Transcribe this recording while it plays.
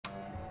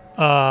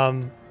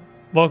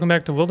Welcome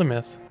back to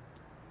Wildermyth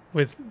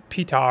with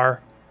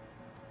Peter.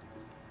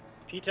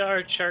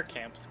 Peter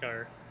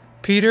Charkampskar.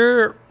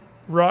 Peter,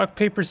 Rock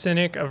Paper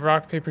Cynic of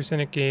Rock Paper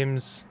Cynic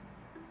Games.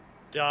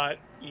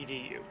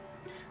 .edu.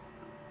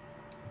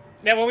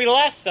 Now, when we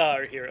last saw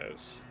our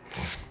heroes,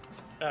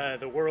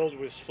 the world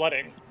was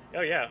flooding.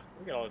 Oh yeah,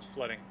 look at all this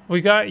flooding.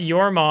 We got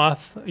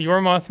Wildermyth.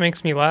 Wildermyth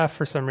makes me laugh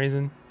for some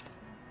reason.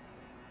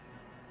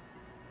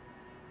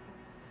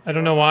 I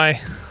don't know why.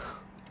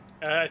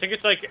 I think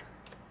it's like,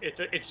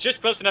 it's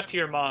just close enough to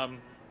your mom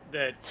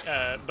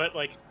that, but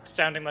like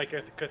sounding like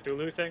a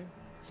Cthulhu thing.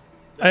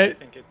 I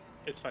think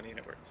it's funny and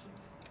it works.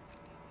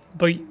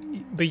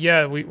 But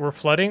yeah, we're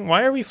flooding.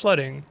 Why are we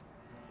flooding?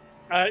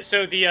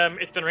 So the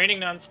it's been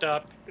raining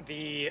nonstop.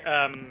 The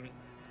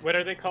what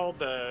are they called?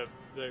 The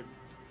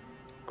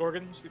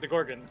Gorgons. The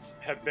Gorgons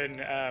have been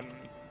or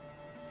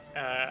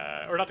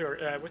not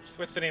the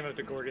what's the name of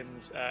the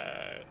Gorgons?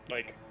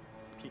 Like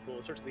people.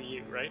 It starts with the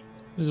U, right?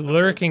 There's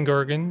lurking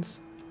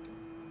Gorgons.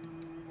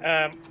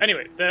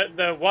 Anyway,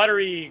 the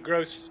watery,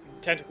 gross,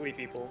 tentacly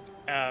people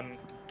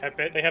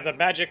they have the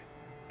magic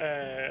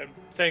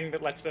thing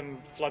that lets them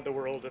flood the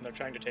world, and they're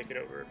trying to take it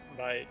over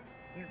by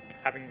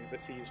having the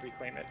seas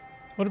reclaim it.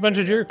 What a bunch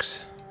of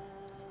jerks.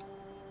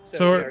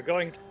 So we are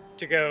going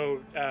to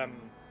go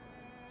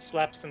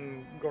slap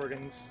some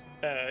Gorgons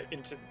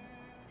into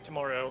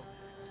tomorrow.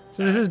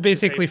 So this is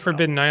basically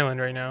Forbidden Island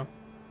right now.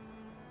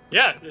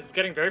 Yeah, this is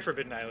getting very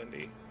Forbidden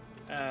Islandy.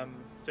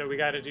 So we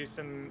got to do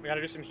some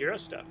hero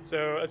stuff.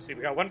 So let's see,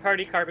 we got one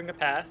party carving the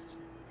past,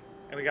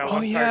 and we got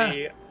one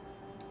party.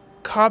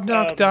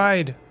 Cobnock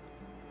died.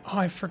 Oh,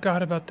 I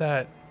forgot about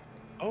that.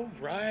 Oh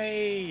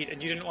right,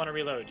 and you didn't want to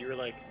reload. You were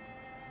like,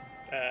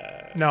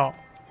 no.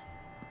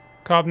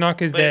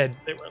 Cobnock is dead.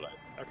 They were alive.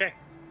 Okay,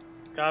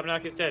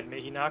 Cobnock is dead.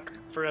 May he knock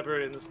forever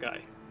in the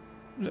sky.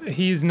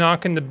 He's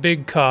knocking the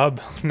big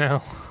cob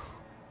now.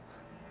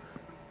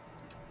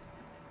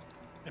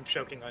 I'm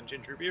choking on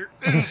ginger beer.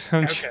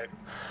 Okay.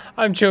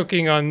 I'm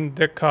choking on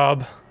the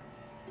cob.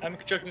 I'm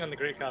choking on the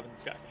great cob in the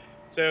sky.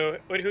 So,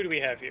 who do we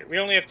have here? We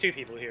only have two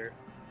people here.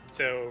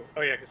 So,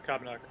 oh yeah, because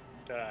Cobnock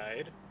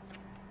died.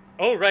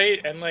 Oh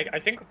right, and like I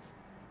think,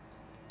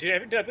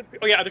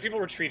 other people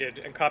were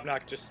treated, and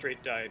Cobnock just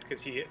straight died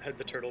because he had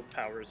the turtle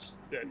powers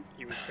that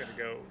he was going to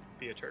go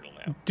be a turtle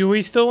now. Do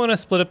we still want to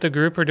split up the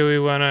group, or do we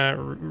want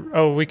to?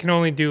 Oh, we can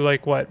only do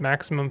like what,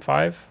 maximum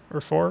 5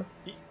 or 4?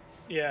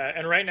 Yeah,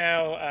 and right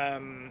now,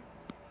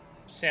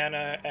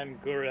 Sana and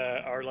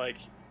Gura are like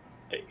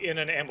in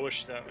an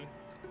ambush zone.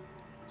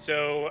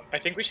 So I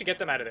think we should get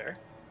them out of there.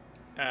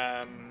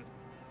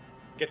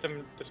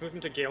 Let's move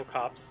them to Gale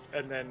Cops,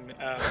 and then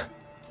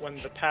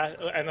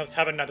and let's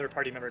have another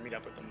party member meet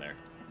up with them there,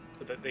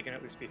 so that they can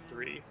at least be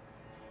 3.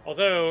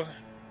 Although,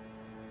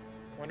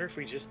 I wonder if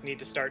we just need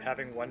to start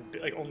having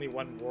only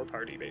one war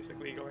party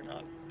basically going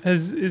on.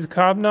 Is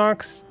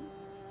Cobnock's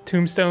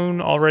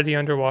tombstone already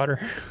underwater?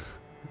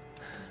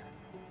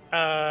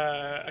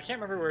 I can't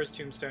remember where his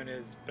tombstone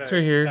is, but it's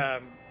right here.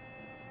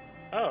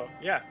 Oh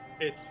yeah,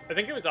 I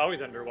think it was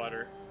always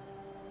underwater.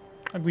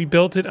 We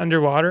built it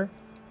underwater.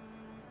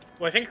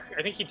 Well, I think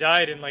he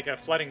died in like a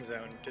flooding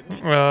zone, didn't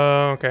he?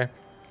 Oh, okay.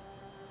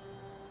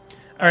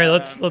 All right,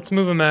 let's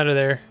move him out of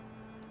there.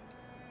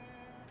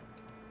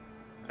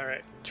 All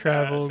right.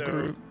 Travel so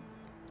group.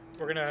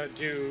 We're gonna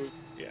do.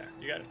 Yeah,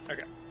 you got it.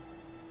 Okay.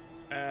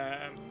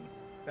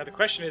 Now the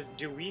question is,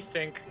 do we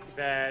think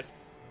that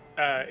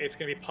it's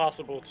going to be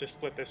possible to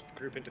split this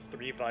group into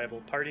 3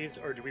 viable parties,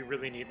 or do we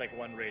really need like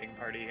 1 raiding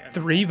party?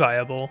 3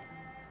 viable?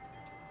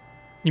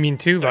 You mean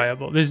 2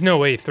 viable? There's no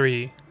way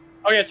 3.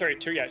 Oh yeah, sorry,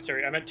 2. Yeah,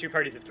 sorry, I meant 2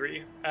 parties of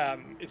 3.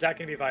 Is that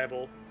going to be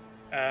viable,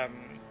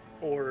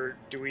 or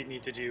do we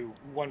need to do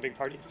 1 big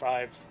party of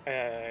 5,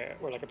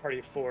 or like a party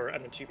of 4,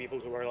 and then 2 people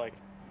who are like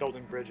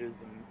building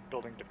bridges and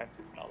building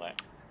defenses and all that?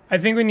 I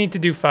think we need to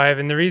do 5,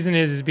 and the reason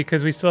is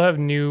because we still have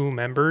new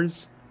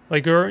members.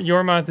 Like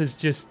Wildermyth is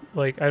just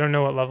like, I don't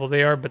know what level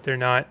they are, but they're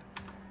not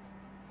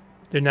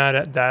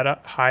at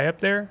that high up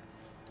there.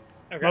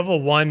 Okay.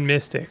 Level 1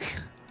 Mystic.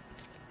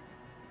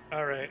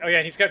 All right. Oh yeah,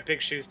 and he's got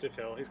big shoes to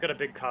fill. He's got a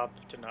big cob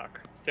to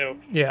knock. So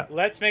yeah,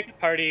 let's make a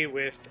party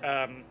with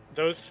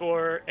those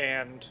 4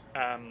 and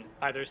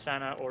either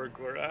Sana or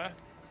Gura.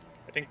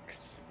 I think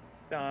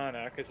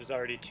Sana, because there's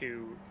already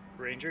 2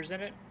 rangers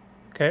in it.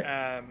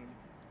 Okay.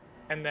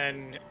 And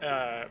then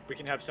we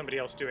can have somebody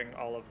else doing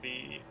all of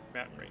the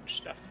mountain range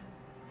stuff.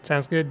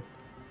 Sounds good.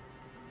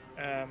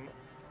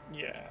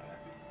 Yeah,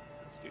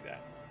 let's do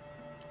that.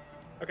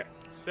 Okay,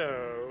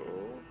 so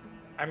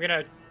I'm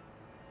gonna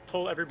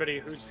pull everybody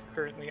who's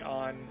currently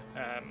on.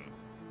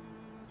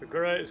 So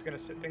Gura is gonna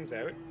sit things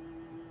out.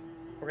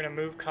 We're gonna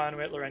move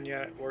Conwit,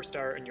 Lorenya,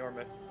 Warstar, and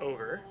Wildermyth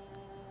over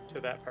to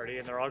that party,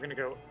 and they're all gonna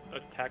go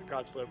attack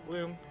Godslope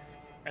Bloom,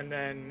 and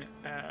then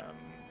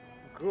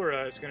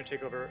Gura is going to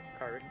take over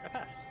carving a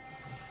pass.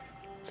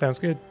 Sounds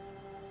good.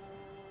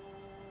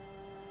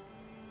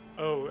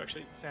 Oh,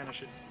 actually, Santa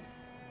should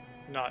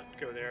not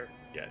go there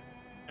yet.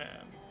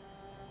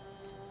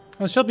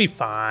 Oh, she'll be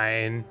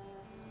fine.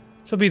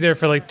 She'll be there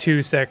for like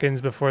 2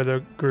 seconds before the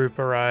group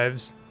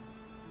arrives.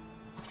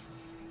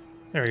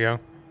 There we go.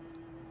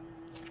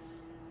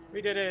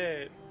 We did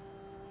it.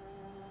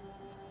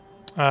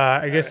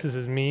 I guess this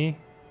is me,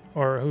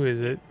 or who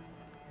is it?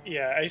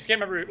 Yeah, I just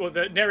can't remember. Well,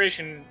 the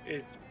narration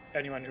is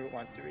anyone who it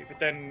wants to be, but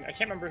then I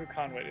can't remember who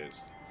Conwit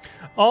is.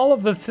 All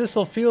of the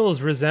thistle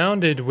fields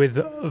resounded with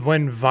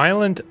when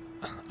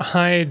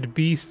violent-eyed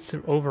beasts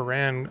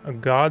overran a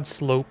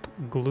god-slope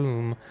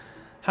gloom.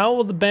 How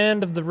will the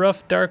band of the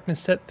rough darkness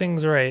set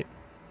things right?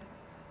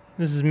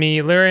 This is me.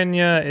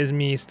 Larinia is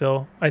me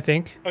still, I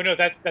think. Oh no,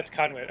 that's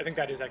Conwit. I think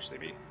that is actually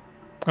me.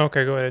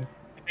 Okay, go ahead.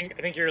 I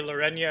think you're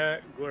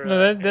Lorenia, Gura.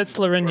 No, that's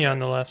Larinia on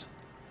the left.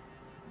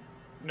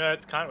 No,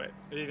 it's Conwit.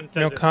 It even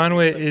says No, it.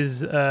 Conwit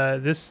is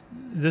this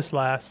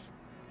lass.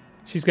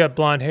 She's got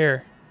blonde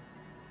hair.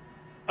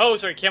 Oh,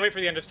 sorry. Can't wait for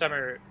the end of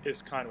summer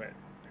is Conwit,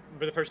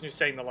 but the person who's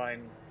saying the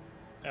line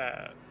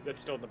that's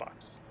still in the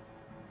box.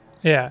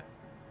 Yeah.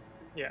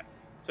 Yeah.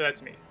 So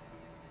that's me.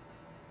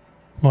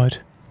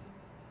 What?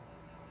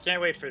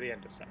 Can't wait for the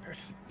end of summer.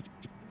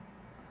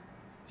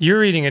 You're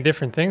reading a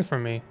different thing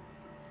from me.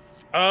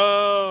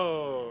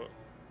 Oh,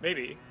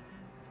 maybe.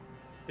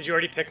 Did you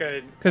already pick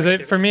a? Because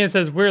for me it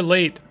says we're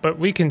late, but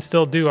we can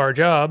still do our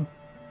job.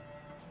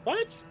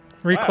 What?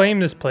 Reclaim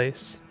Wow. this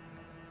place.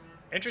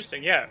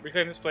 Interesting. Yeah,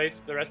 reclaim this place.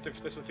 The rest of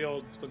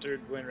Thistlefield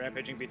splintered when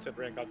Rampaging beats up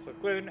Ran God's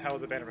Gloon. How will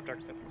the Banner of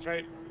Darkness set things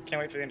right? Can't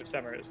wait for the end of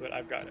summer is what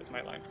I've got as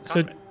my line. From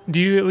So, Conwit. do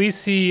you at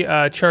least see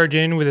charge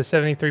in with a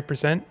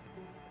 73%?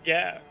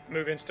 Yeah,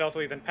 move in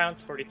stealthily, then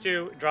pounce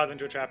 42. Draw them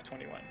to a trap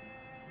 21.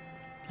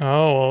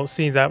 Oh, well,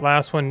 see, that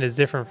last one is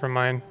different from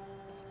mine.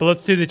 But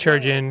let's do the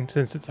charge in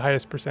since it's the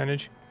highest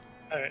percentage.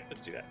 All right,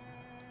 let's do that.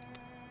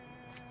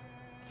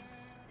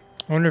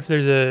 I wonder if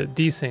there's a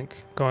desync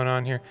going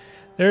on here.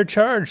 Their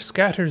charge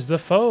scatters the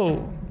foe.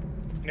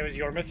 And it was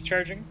Wildermyth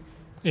charging.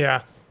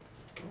 Yeah.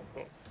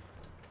 Cool.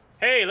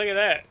 Hey, look at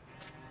that!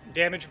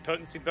 Damage and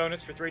potency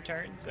bonus for 3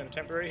 turns and a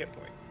temporary hit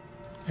point.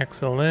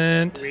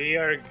 Excellent. We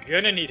are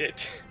gonna need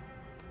it.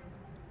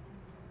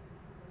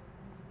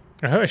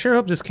 I sure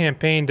hope this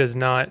campaign does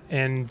not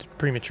end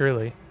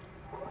prematurely.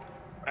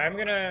 I'm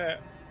gonna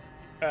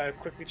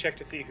quickly check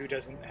to see who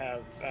doesn't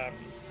have an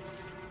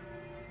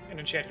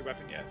enchanted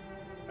weapon yet.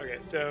 Okay,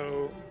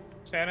 so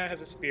Santa has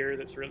a spear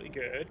that's really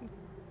good.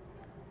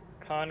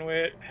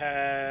 Conwit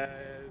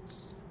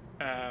has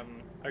a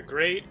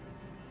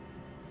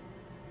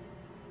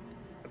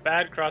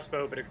bad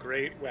crossbow, but a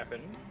great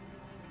weapon.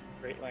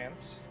 Great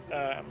lance.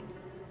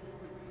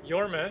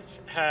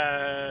 Wildermyth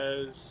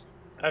has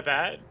a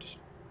bad.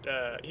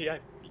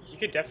 He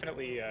could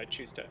definitely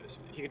choose to.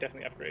 He could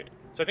definitely upgrade.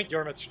 So I think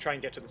Wildermyth should try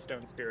and get to the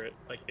stone spirit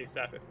like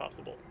ASAP if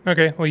possible.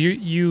 Okay, well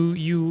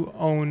you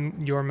own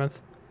Wildermyth.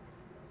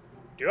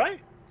 Do I?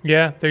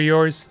 Yeah, they're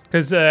yours.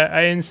 Because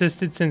I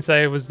insisted since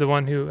I was the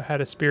one who had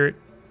a spirit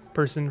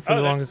person for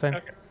the longest time.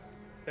 Okay.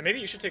 Then maybe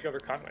you should take over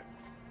Conwit.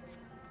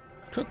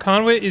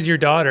 Conwit is your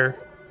daughter.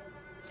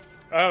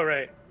 Oh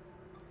right.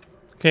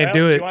 Can't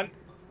do it.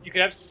 You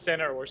could have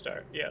Senna or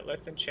Warstar. Yeah,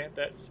 let's enchant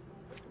that. Let's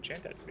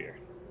enchant that spear.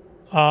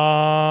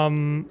 I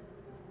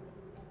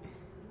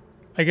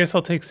guess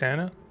I'll take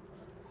Santa.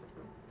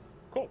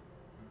 Cool.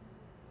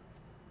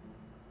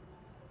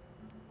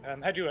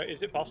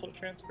 Is it possible to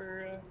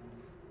transfer?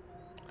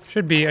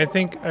 Should be. I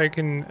think I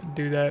can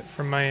do that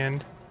from my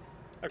end.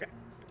 Okay.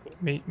 Cool.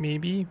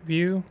 Maybe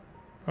view.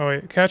 Oh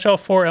wait, catch all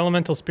 4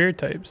 elemental spirit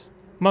types.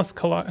 Must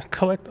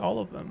collect all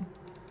of them.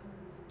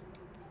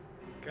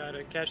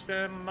 Gotta catch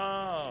them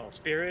all.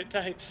 Spirit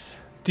types.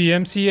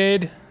 DMC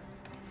aid.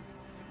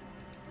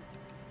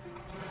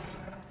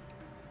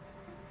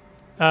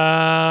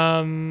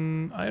 I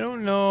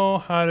don't know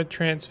how to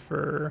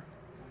transfer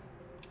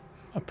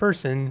a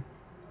person.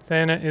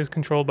 Santa is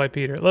controlled by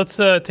Peter. Let's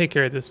take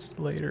care of this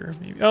later.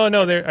 Maybe. Oh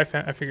no, there I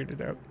figured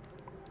it out.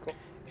 Cool.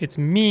 It's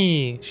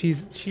me.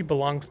 She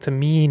belongs to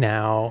me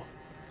now.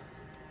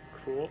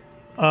 Cool.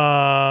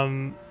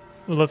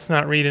 Let's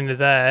not read into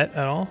that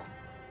at all.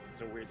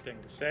 It's a weird thing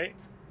to say.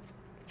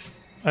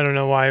 I don't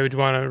know why I would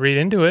want to read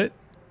into it.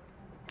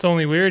 It's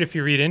only weird if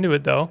you read into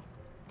it though.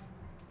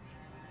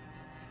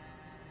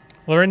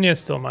 Lorenia's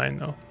still mine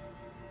though.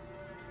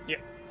 Yeah.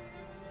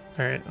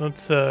 All right,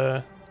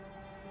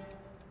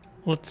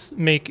 let's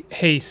make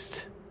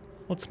haste.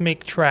 Let's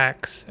make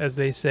tracks, as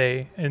they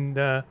say, and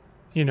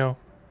you know,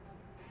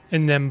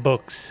 in them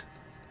books,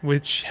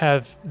 which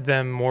have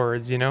them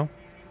words, you know.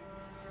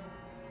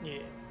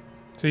 Yeah.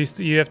 So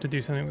you have to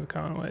do something with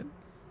Conwit.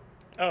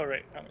 Oh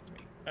right, that was me.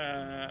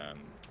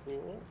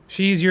 Cool.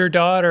 She's your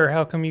daughter.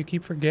 How come you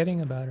keep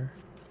forgetting about her?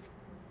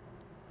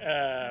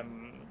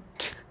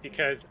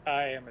 Because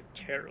I am a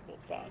terrible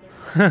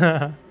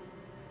father.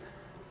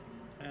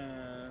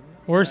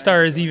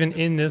 Warstar is even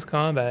in this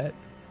combat.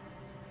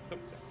 So.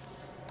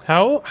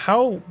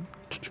 How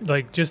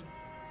like just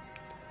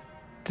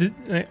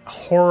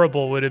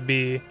horrible would it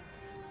be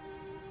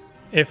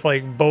if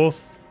like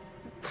both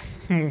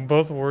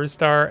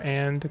Warstar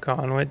and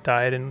Conwit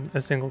died in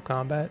a single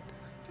combat?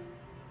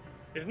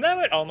 Isn't that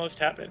what almost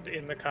happened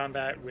in the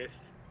combat with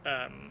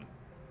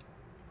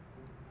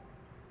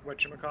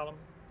whatchamacallem.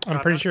 I'm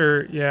pretty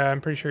sure. Yeah,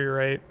 I'm pretty sure you're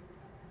right.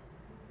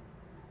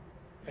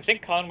 I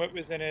think Conwit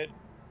was in it.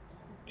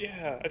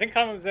 Yeah, I think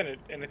Conwit was in it,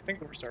 and I think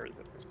Warstar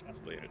was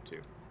possibly in it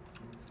too.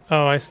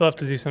 Oh, I still have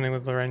to do something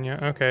with Lorena.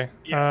 Okay.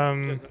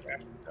 Yeah.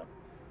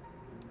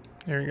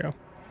 There you go.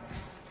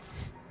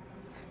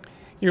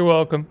 You're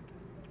welcome.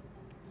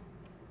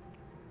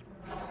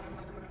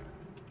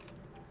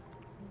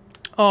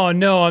 Oh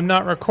no, I'm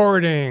not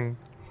recording.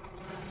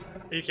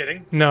 Are you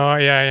kidding? No,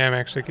 yeah, I am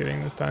actually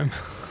kidding this time.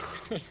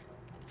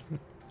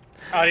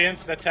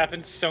 Audience, that's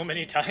happened so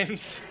many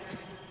times.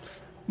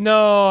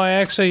 No,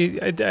 I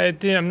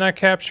did. I'm not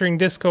capturing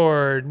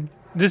Discord.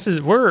 This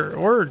is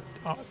we're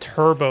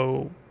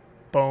turbo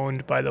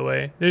boned, by the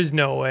way. There's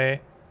no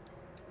way.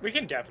 We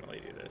can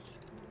definitely do this.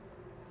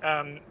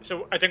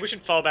 So I think we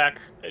should fall back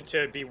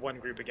to be one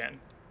group again.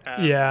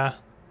 Yeah.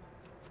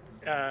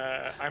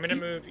 I'm gonna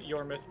move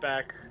Wildermyth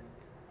back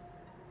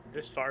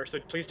this far, so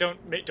please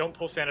don't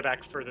pull Santa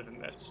back further than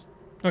this.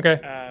 Okay.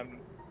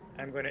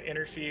 I'm going to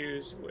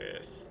interfuse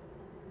with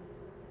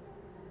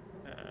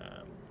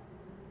the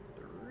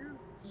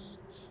roots,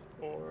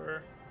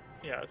 or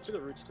yeah, let's do the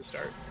roots to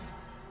start.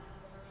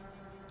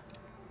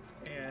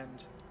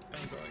 And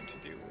I'm going to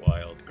do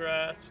Wild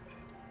Grasp.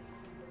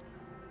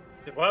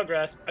 The Wild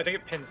Grasp, I think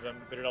it pins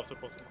them, but it also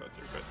pulls them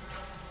closer, but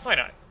why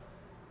not?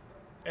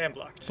 And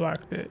blocked.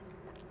 Blocked it.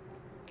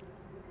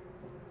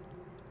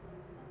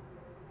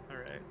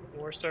 Alright,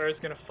 Warstar is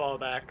going to fall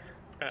back.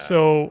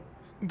 So,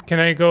 can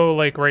I go,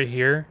 like, right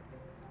here?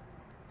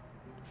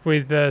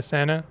 With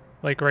Santa?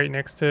 Like, right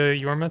next to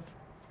Wildermyth?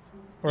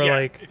 Or, yeah,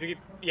 like... if you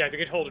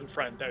could hold in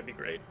front, that would be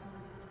great.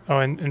 Oh,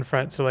 in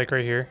front, so, like,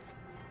 right here?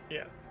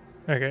 Yeah.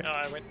 Okay.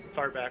 I went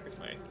far back with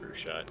my through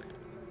shot.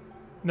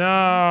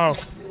 No!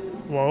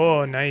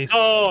 Whoa, nice.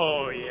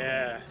 Oh,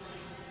 yeah.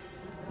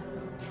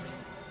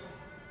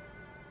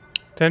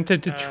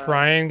 Tempted to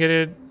try and get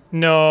it.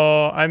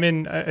 No, I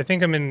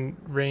think I'm in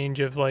range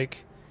of,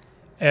 like,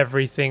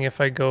 everything if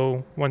I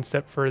go one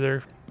step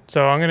further.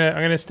 So I'm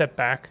gonna step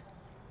back.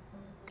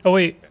 Oh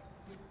wait,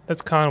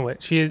 that's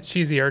Conwit.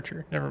 She's the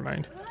archer. Never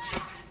mind.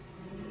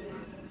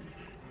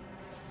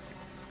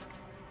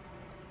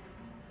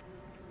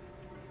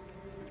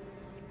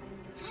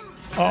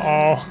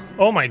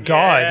 Oh my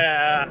god.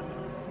 Yeah.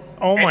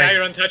 Oh and my.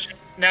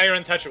 Now you're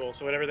untouchable.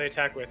 So whatever they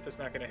attack with, it's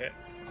not gonna hit.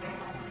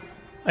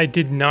 I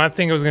did not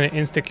think I was gonna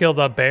insta kill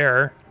the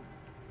bear.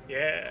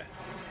 Yeah.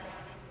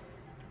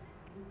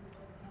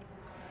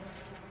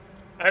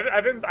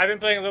 I've been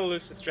playing a little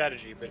loose with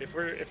strategy, but if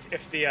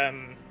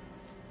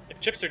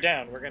chips are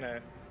down, we're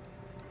gonna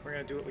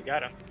do what we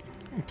gotta.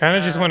 I kind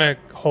of just want to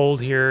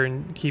hold here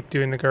and keep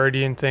doing the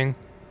guardian thing.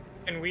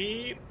 Can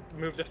we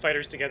move the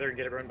fighters together and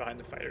get everyone behind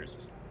the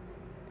fighters?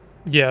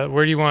 Yeah,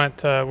 where do you want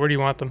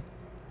them?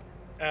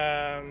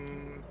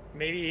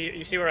 Maybe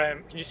you see where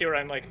I'm. Can you see where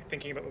I'm like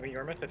thinking about moving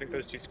Wildermyth? I think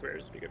those two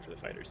squares would be good for the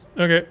fighters.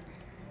 Okay.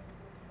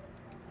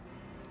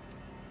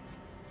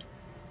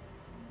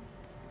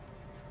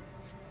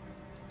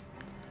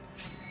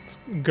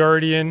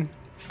 Guardian.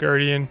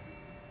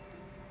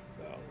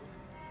 So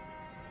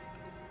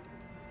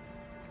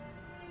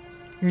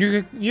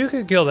You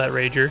could kill that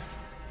rager.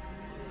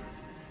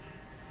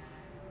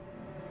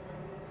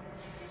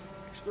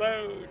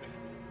 explode.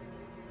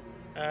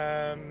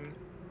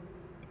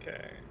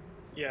 Okay.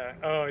 Yeah.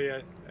 Oh yeah.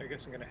 I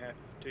guess I'm gonna have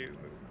to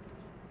move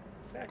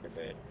back a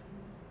bit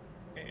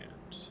and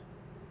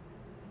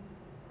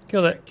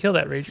Kill that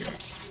rager.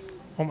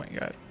 Oh my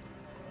god.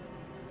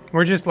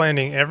 We're just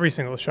landing every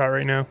single shot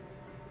right now.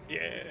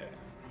 yeah.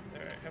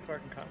 All right. How far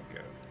can Comet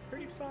go?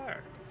 Pretty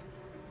far.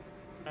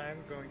 I'm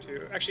going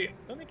to actually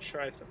let me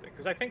try something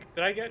because I think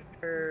did I get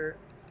her?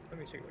 Let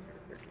me take a look at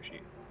her character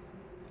sheet.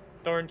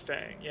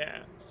 Thornfang, yeah.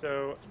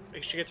 So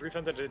she gets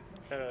refunded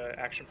an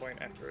action point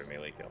after a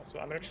melee kill. So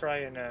I'm gonna try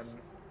and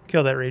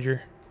Kill that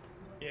rager.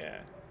 yeah.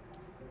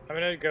 I'm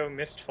gonna go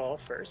Mistfall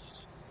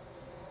first.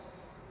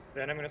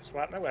 Then I'm gonna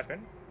swap my weapon.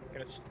 I'm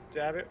gonna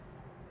stab it.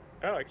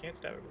 Oh, I can't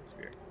stab it with a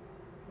spear.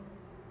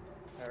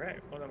 Alright,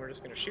 well then we're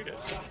just gonna shoot it.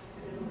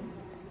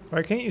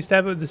 Why can't you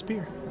stab it with the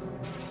spear?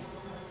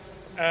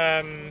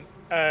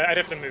 I'd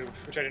have to move,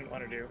 which I didn't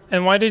want to do.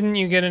 And why didn't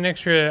you get an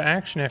extra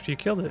action after you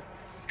killed it?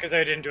 Because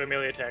I didn't do a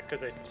melee attack,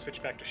 because I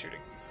switched back to shooting.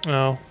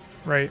 Oh,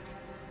 right.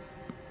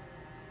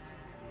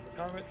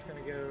 Comet's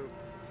gonna go...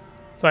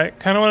 So I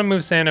kind of want to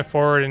move Santa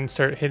forward and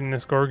start hitting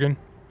this Gorgon.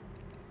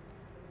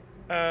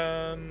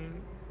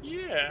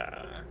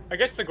 Yeah. I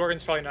guess the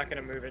Gorgon's probably not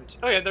gonna move into...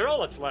 Oh yeah, they're all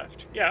that's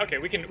left. Yeah, okay,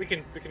 we can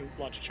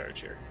launch a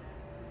charge here.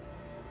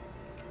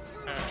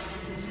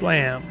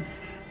 Slam.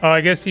 Oh,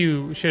 I guess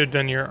you should have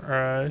done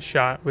your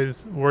shot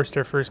with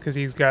Worcester first because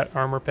he's got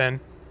armor pen.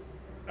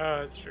 Oh,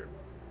 that's true.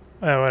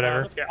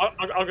 Whatever. Okay,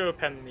 I'll go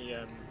pen the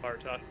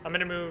Bartoth. I'm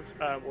gonna move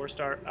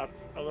Warstar up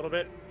a little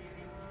bit,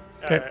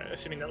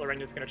 assuming that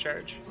Lorena's gonna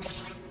charge.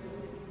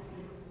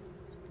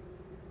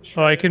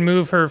 Oh, I can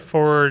move her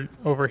forward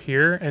over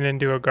here and then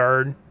do a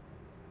guard.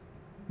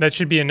 That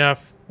should be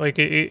enough. Like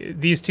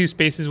these two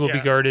spaces will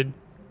be guarded.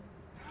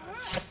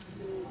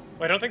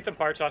 Well, I don't think the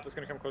Bartoth is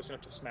gonna come close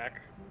enough to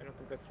smack. I don't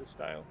think that's his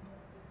style.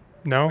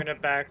 No? I'm gonna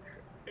back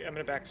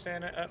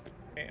Santa up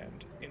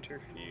and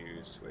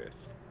interfuse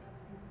with.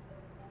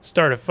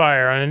 Start a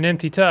fire on an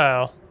empty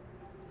tile.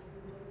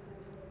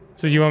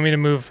 So you want me to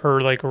move her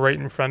like right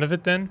in front of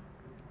it then?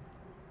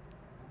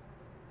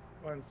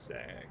 1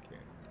 second.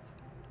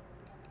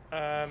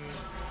 I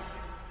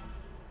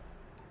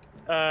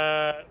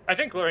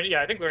think Lauren.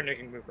 Yeah, I think Lauren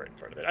can move right in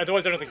front of it.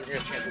 Otherwise, I don't think we're gonna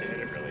get a chance to hit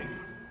it really.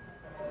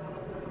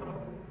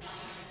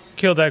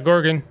 Kill that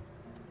Gorgon.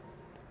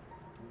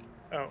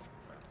 Oh,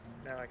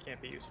 now I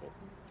can't be useful.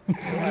 So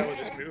I will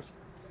just move.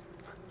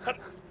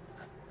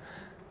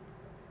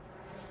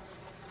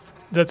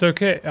 That's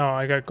okay. Oh,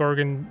 I got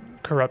Gorgon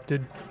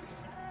corrupted.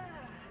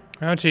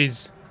 Oh,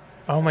 jeez.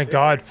 Oh my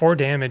god, 4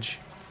 damage.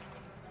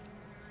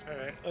 All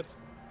right, let's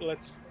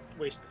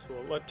waste this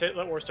fool. Let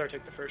Warstar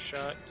take the first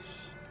shot.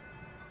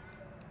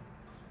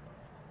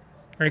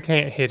 I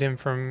can't hit him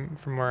from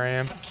where I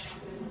am.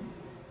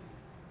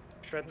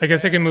 Shred I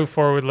guess I them. can move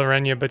forward with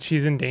Lorenia, but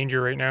she's in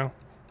danger right now.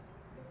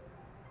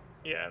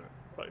 Yeah,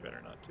 probably better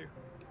not to.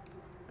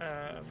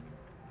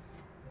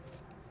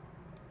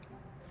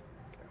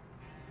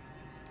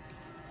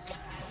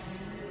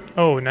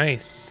 Oh,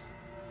 nice.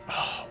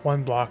 Oh,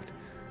 1 blocked.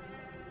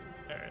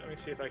 All right, let me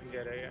see if I can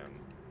get a.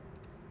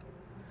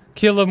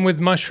 Kill them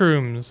with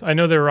mushrooms. I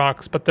know they're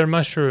rocks, but they're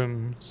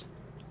mushrooms.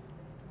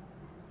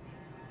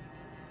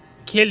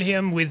 Kill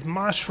him with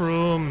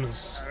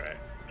mushrooms. All right,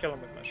 kill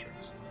him with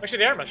mushrooms. Actually,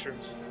 they are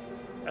mushrooms.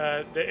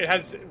 It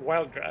has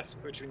wild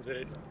grasp, which means that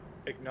it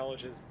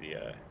acknowledges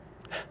the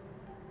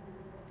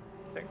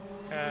thing.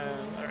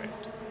 All right.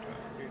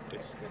 We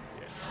discuss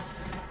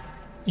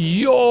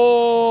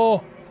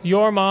Yo!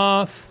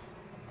 Yormoth.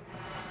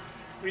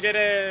 We did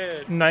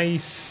it!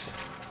 Nice.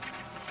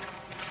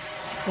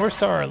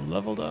 Warstar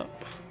leveled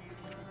up.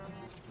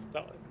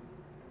 Solid.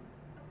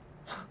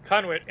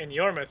 Conwit and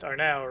Yormouth are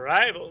now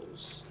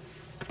rivals.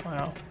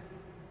 Wow.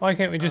 Why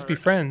can't we just be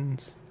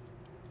friends?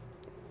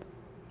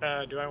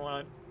 Do I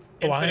want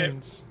infinite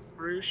Alliance.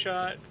 brew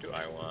shot? Do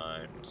I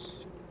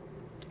want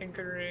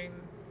tinkering,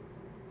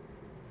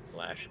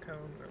 flash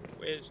cone, or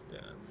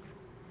wisdom?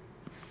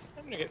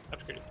 I'm gonna get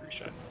upgraded brew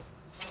shot.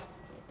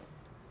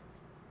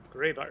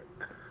 Gray bark.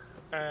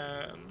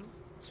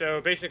 So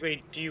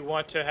basically, do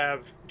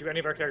any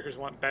of our characters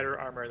want better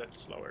armor that's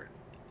slower?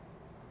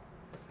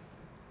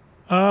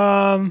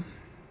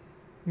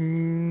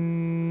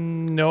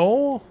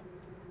 No.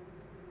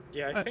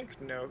 Yeah, I think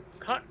no.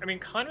 I mean,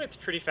 Conwit's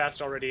pretty fast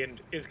already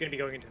and is going to be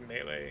going into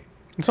melee.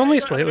 It's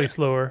only slightly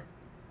slower.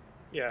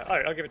 Yeah,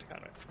 alright, I'll give it to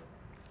Conwit.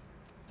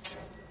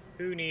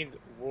 Who needs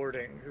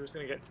warding? Who's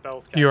going to get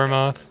spells cast?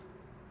 Yormoth.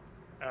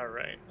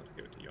 Alright, let's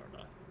give it to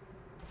Yormoth.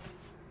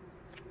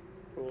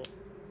 Cool.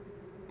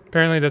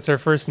 Apparently that's our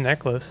first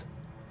necklace.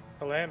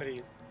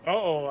 Calamities.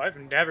 Oh, I've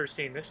never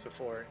seen this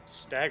before.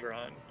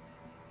 Stagron.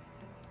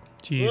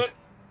 Jeez. Whoop.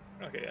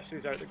 Okay, yes,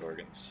 these are the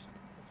Gorgons.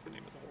 That's the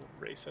name of the whole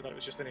race. I thought it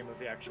was just the name of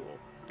the actual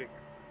big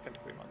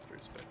tentacly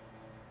monsters, but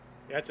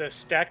yeah, it's a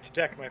stacked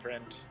deck, my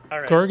friend. All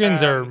right.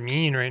 Gorgons are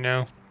mean right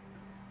now.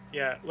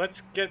 Yeah,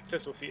 let's get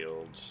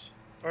Thistlefield.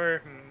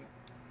 Or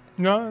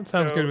No, that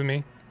sounds So- good with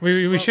me.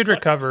 We should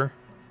recover.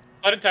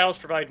 flooded tiles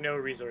provide no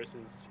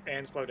resources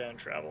and slow down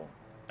travel.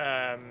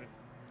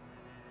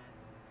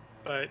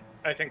 But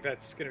I think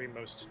that's going to be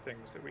most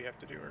things that we have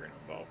to do are going to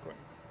involve going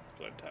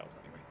flooded tiles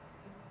anyway.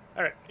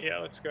 All right, yeah,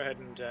 let's go ahead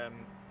and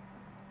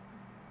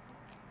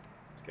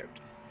scout.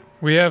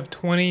 We have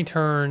 20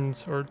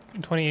 turns or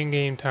 20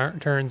 in-game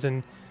turns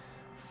and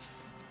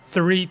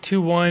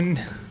 3-2-1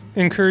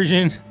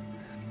 incursion.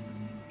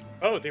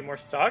 Oh, the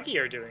Morthagi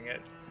are doing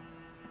it.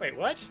 Wait,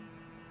 what?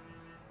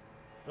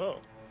 Oh.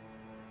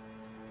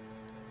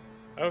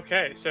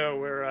 Okay, so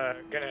we're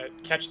gonna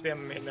catch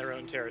them in their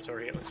own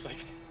territory, it looks like.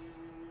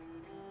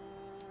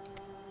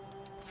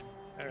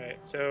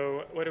 Alright,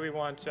 so what do we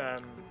want?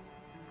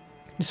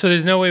 So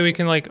there's no way we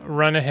can like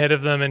run ahead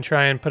of them and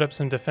try and put up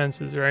some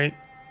defenses, right?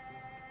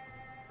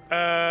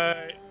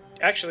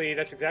 Actually,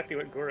 that's exactly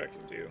what Gora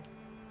can do.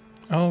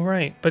 Oh,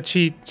 right. But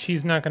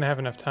she's not going to have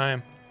enough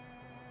time.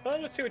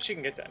 Well, let's see what she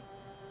can get done.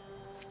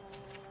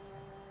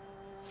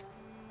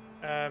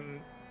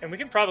 And we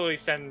can probably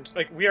send,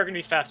 like, we are going to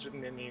be faster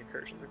than in the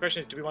incursions. The question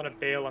is, do we want to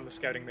bail on the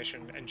scouting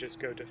mission and just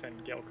go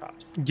defend Gale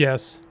Cops?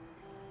 Yes.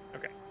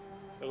 Okay.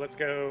 So let's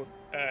go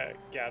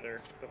gather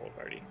the whole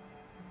party.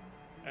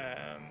 With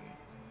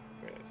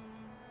 1,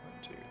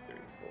 2, 3,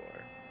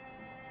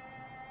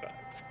 4, 5.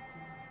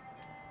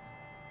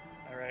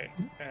 All right.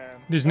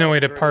 There's no way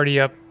to Gura-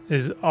 party up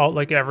is all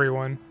like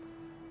everyone.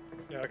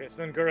 Yeah. Okay.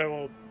 So then Gura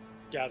will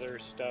gather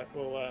stuff.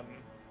 We'll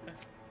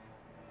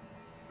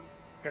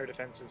pair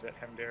defenses at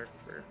Hemdare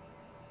for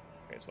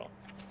as well.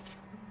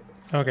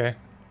 Okay.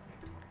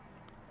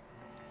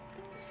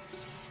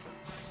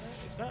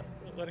 It's not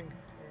letting her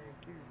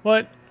do.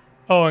 What?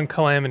 Oh, and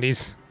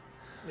calamities.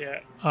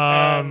 Yeah.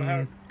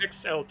 Um,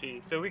 6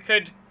 LP. So we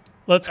could.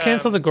 Let's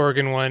cancel the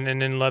Gorgon one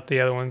and then let the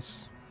other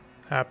ones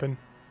happen.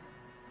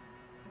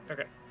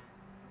 Okay.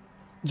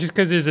 Just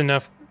because there's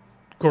enough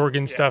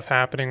Gorgon stuff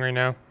happening right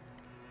now.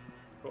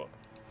 Cool.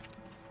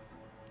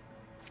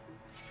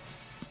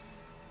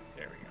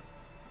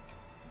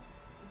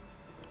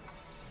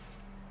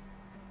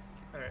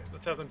 All right,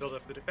 let's have them build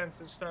up the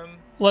defenses some.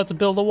 Let's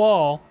build a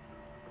wall.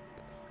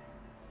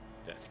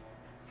 Done.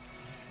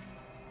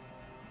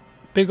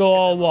 Big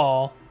ol'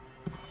 wall.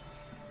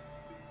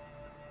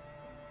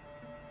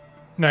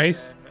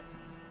 Nice. And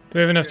Do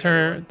we have enough let's do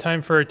another one.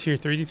 time for a tier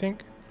 3, do you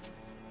think?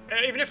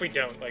 Even if we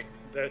don't, like,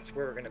 that's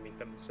where we're gonna meet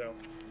them. So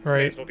may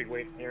Right. as well be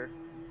waiting here.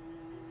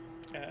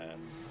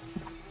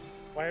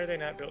 Why are they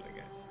not building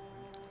it?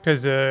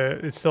 Because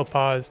it's still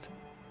paused.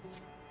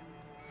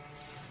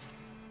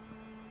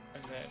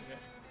 And then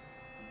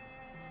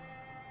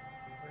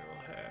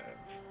we'll have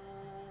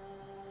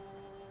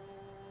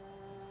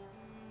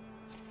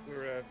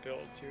Gura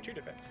build tier 2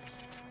 defenses.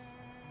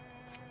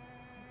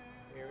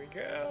 Here we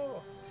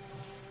go.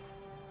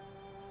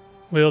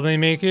 Will they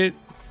make it?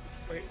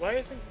 Wait, why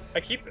isn't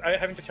I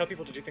having to tell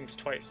people to do things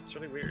twice? It's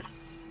really weird.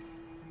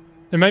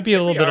 There might be a If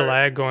little we bit of are-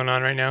 lag going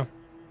on right now.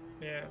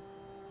 Yeah.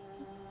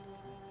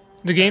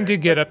 The game Alright,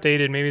 did get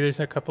updated. Maybe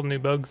there's a couple new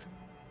bugs.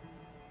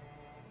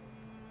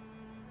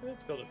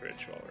 Let's build a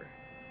bridge while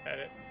we're at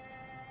it.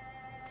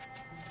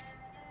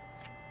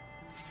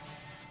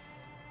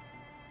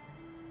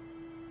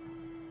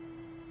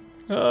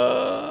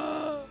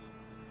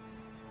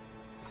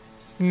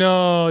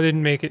 No,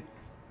 didn't make it.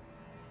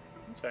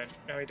 It's fine.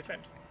 Now we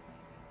defend.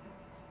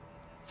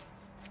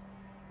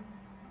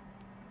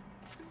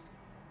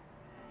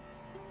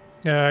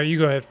 You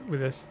go ahead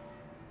with this.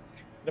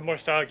 The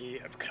Morthagi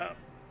have come.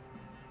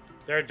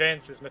 Their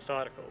advance is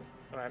methodical.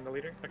 Oh, I'm the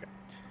leader? Okay.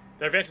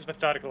 Their advance is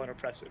methodical and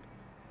oppressive.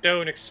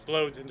 Stone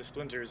explodes into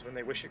splinters when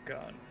they wish it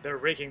gone. Their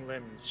raking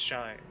limbs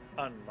shine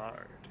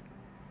unmarred.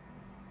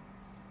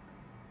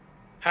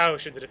 How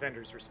should the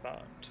defenders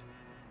respond?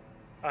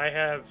 I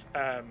have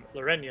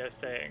Lorenia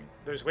saying,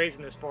 there's ways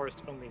in this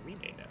forest only we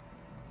may know.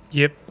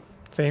 Yep,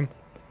 same.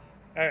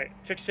 Alright,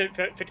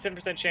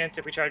 57% chance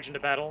if we charge into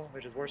battle,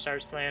 which is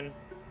Warstar's plan.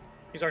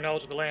 Use our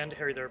knowledge of the land,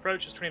 harry their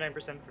approach, is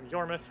 29% from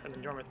Yormouth, and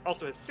then Yormouth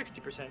also has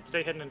 60%.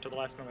 Stay hidden until the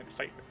last moment,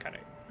 fight with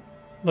cunning.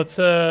 Let's,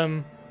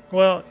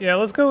 well, yeah,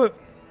 let's go with,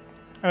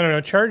 I don't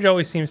know, charge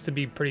always seems to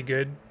be pretty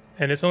good,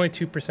 and it's only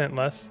 2%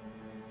 less.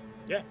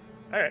 Yeah,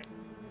 alright.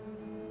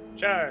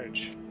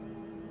 Charge.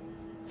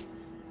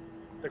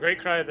 The great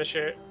cry they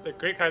share,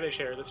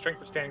 the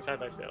strength of standing side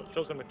by side,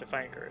 fills them with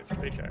defiant courage.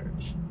 They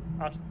charge.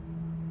 Awesome.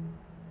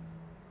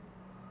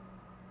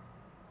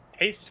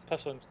 Haste,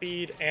 +1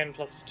 speed, and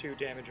 +2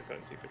 damage and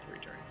potency for 3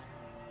 turns.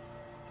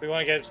 We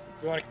want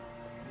to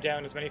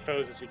down as many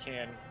foes as we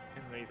can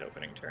in these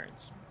opening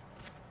turns.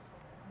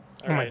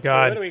 Oh my Alright,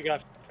 God. So what do we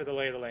got for the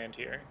lay of the land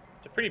here?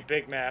 It's a pretty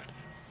big map.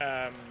 So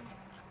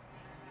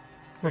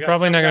we We're got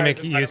probably some not going guys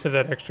to in make use of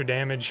that extra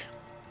damage.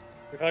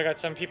 We probably got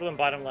some people in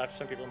bottom left,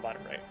 some people in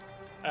bottom right.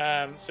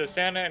 So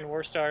Santa and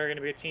Warstar are going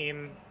to be a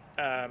team.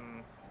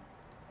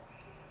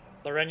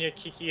 Lorenia,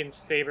 Kiki, and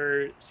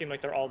Staber seem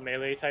like they're all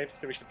melee types,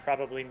 so we should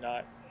probably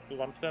not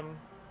lump them.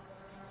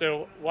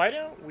 So why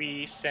don't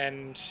we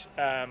send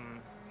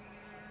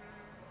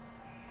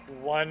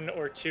 1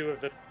 or 2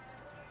 of the...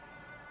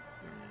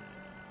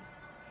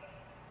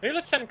 Maybe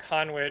let's send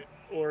Conwit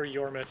or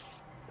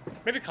Yormouth.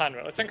 Maybe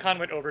Conwit. Let's send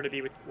Conwit over to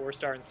be with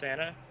Warstar and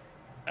Santa.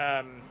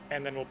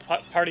 And then we'll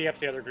party up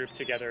the other group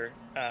together,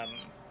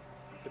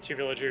 the 2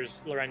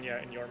 villagers,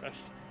 Lorenia and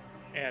Yormouth,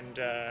 and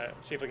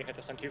see if we can hit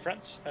this on 2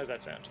 fronts. How does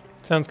that sound?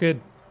 Sounds good.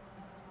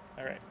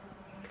 All right.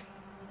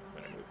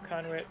 I'm going to move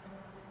Conwit.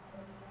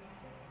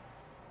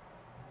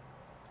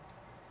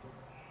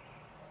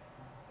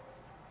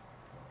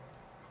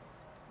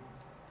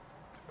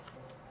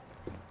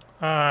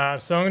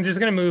 So I'm just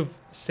going to move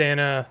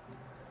Santa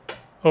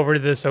over to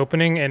this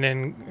opening and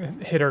then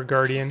hit our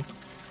Guardian.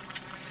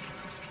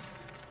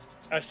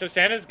 So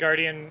Santa's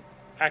Guardian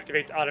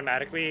activates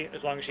automatically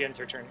as long as she ends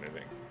her turn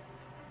moving.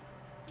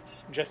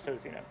 Just so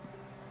you know.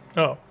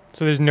 Oh,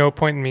 so there's no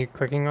point in me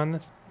clicking on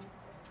this?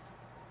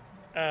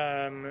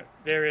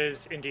 There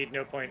is indeed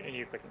no point in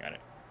you clicking on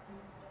it.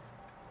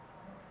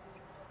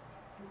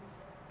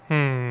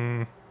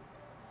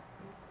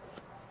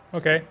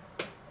 Okay.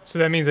 So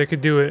that means I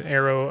could do an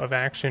arrow of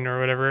action or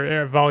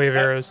whatever, a volley of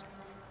arrows.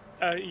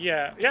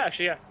 Yeah,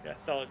 actually, yeah,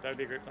 solid. That would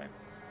be a great plan.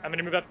 I'm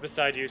gonna move up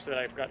beside you so that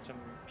I've got some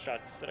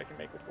shots that I can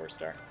make with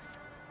Warstar.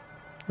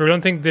 I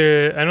don't think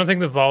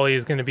the volley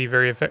is going to be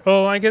very effective.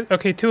 Oh, I guess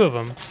okay, 2 of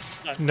them.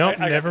 Nope,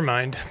 never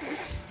mind.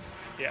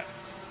 Yeah,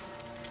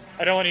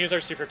 I don't want to use our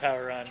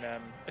superpower on,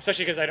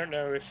 especially because I don't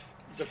know if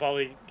the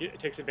volley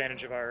takes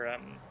advantage of our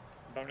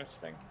bonus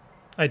thing.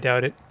 I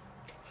doubt it.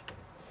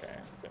 Okay,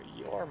 so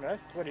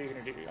Yormouth, what are you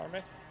gonna do,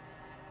 Yormouth?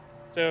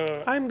 So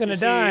I'm gonna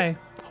die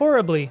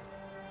horribly.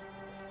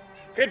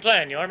 Good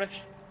plan,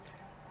 Yormouth.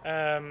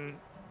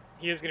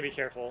 He is gonna be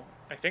careful.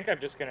 I think I'm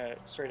just gonna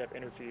straight up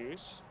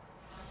interfuse,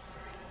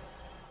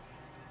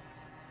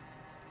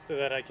 so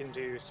that I can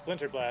do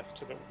Splinter Blast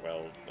to the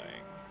Weld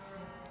thing.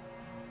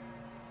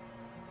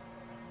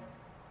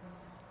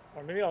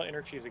 Or maybe I'll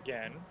interfuse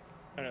again.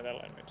 Oh no,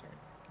 that'll end my turn.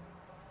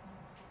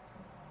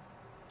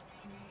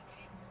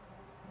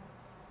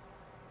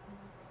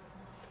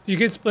 You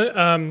could split.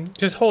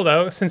 Just hold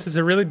out since it's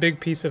a really big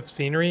piece of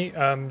scenery.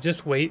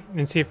 Just wait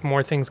and see if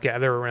more things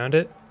gather around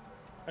it.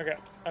 Okay,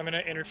 I'm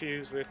gonna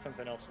interfuse with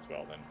something else as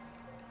well then.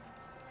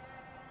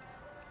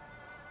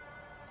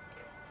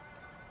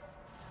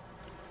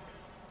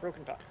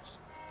 Broken pots.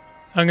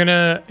 I'm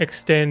gonna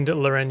extend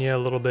Lorenia a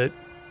little bit.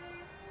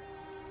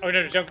 Oh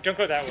no, don't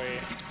go that way.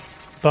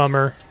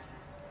 Bummer.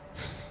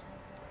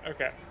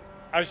 Okay,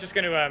 I was just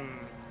gonna what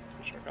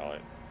should I call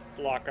it?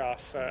 Block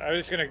off. I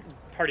was gonna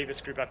party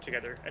this group up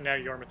together, and now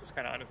Yormouth is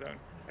kind of on his own.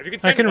 If you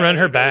could I send can one run of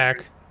her the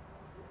back.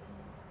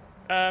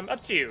 villagers-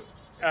 up to you.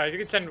 You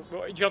can send.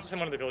 You can also send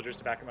one of the villagers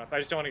to back him up. I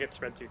just don't want to get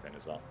spread too thin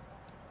as well.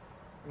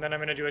 And then I'm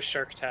gonna do a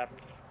shark trap,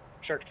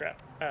 to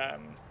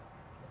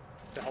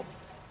help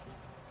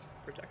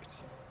protect.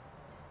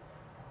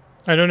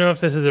 I don't know if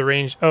this is a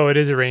ranged. Oh, it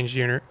is a ranged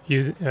unit.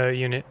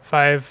 Unit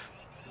 5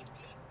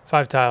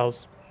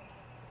 tiles.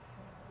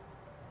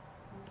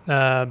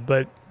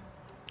 But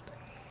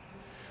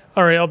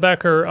all right, I'll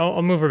back her.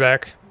 I'll move her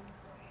back.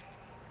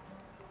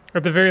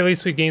 At the very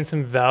least, we gain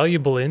some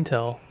valuable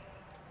intel.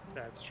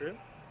 That's true.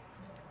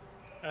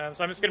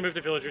 So I'm just gonna move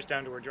the villagers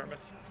down toward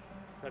Yormouth.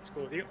 That's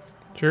cool with you.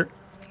 Sure.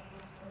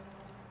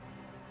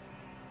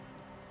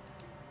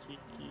 Kiki,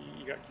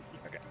 you got Kiki.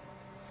 Okay.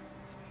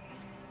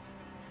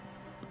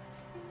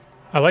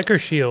 I like her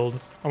shield.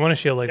 I want a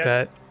shield like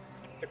that.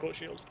 It's a cool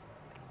shield.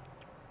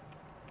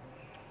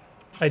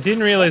 I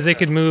didn't realize they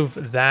could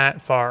move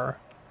that far.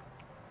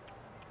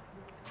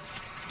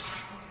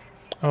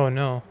 Oh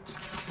no.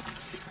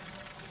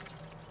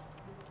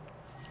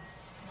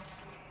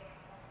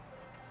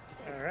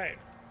 All right.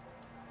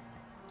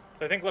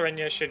 So I think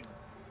Lorenia should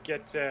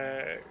get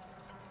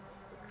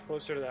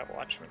closer to that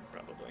watchman,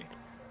 probably.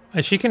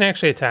 She can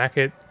actually attack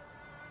it.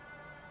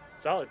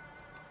 Solid.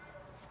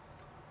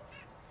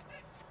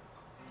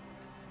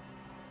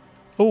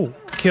 Oh,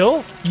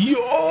 kill?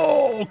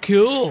 Yo,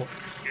 kill!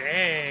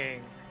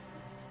 Dang.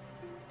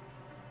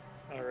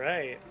 All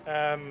right.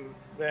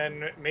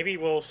 Then maybe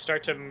we'll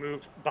start to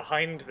move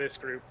behind this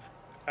group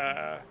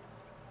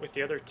with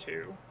the other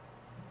two.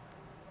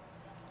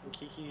 And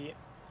Kiki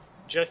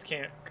just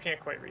can't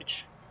quite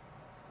reach.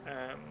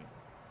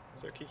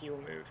 So Kiki will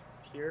move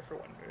here for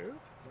one move.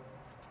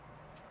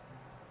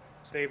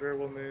 Saber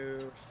will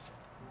move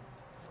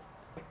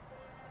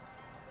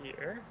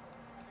here.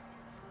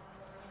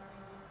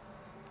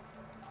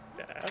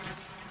 That.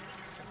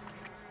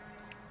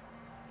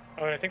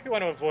 Oh, and I think we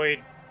want to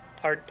avoid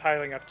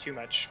piling up too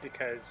much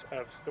because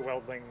of the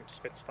Weldling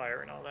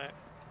Spitfire and all that.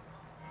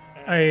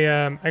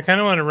 I kind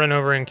of want to run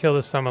over and kill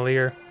the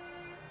sommelier.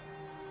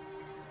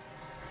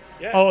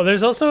 Yeah. Oh,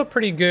 there's also a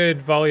pretty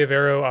good volley of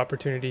arrow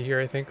opportunity here,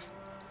 I think.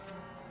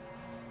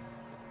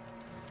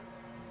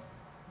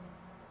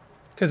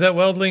 Because that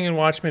Weldling and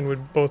Watchman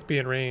would both be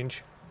in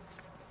range.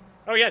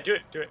 Oh yeah, do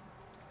it.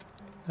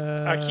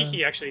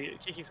 Kiki actually,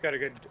 Kiki's got a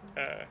good.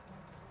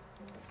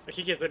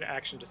 Kiki has an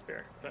action to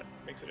spare. That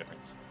makes a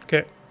difference.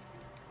 Okay.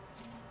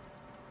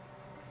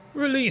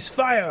 Release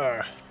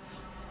fire.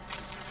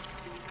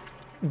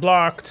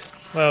 Blocked.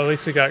 Well, at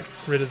least we got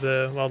rid of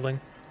the Weldling.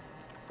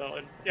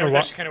 Solid. Yeah, I was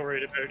actually kind of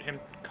worried about him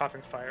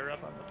coughing fire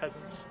up on the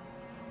peasants,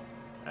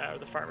 or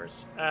the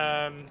farmers.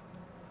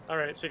 All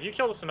right, so if you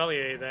kill the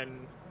sommelier,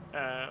 then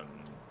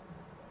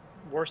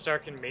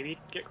Warstar can maybe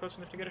get close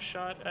enough to get a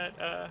shot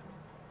at.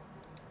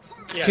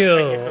 Yeah,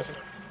 kill.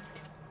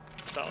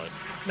 Solid.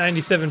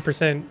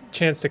 97%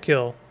 chance to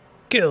kill.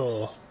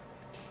 Kill.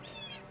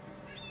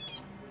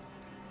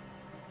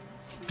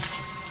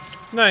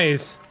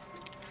 Nice.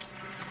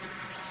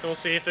 So we'll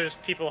see if there's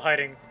people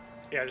hiding.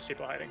 Yeah, there's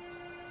people hiding.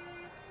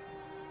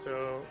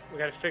 So we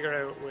got to figure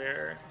out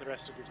where the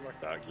rest of these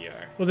Morthagi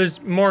are. Well,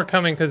 there's more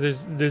coming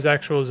because there's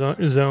actual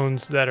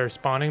zones that are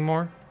spawning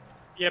more.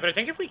 Yeah, but I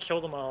think if we kill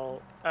them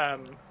all,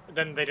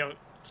 then they don't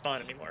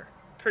spawn anymore.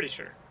 Pretty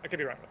sure. I could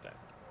be wrong with that.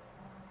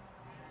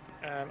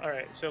 All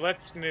right, so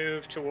let's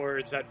move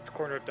towards that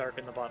corner of dark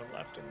in the bottom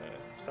left, in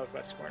the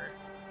southwest corner.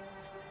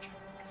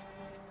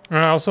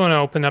 I also want to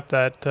open up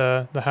that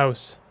the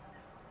house.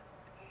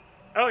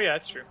 Oh yeah,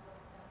 that's true.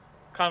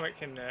 Comet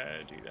can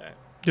do that.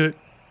 Do it.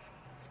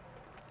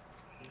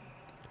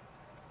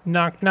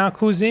 Knock knock.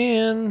 Who's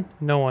in?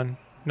 No one.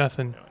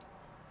 Nothing. No one.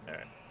 All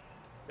right.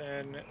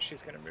 Then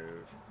she's gonna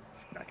move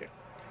back in.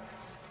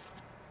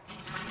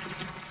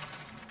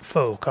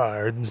 Faux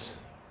cards.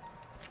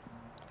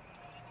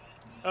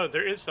 Oh,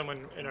 there is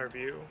someone in our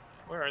view.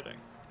 Where are they?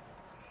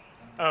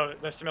 Oh,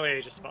 the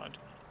sommelier just spawned.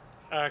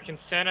 Can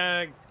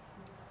Santa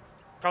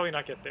probably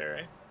not get there,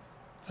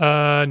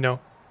 eh? No.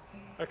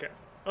 Okay.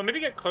 Well, maybe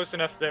get close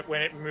enough that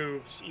when it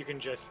moves, you can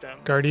just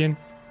Guardian.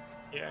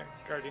 yeah,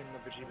 Guardian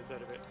the bejeebus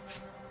out of it.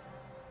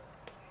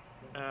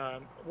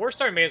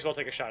 Warstar may as well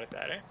take a shot at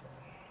that, eh?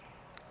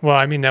 Well,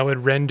 I mean that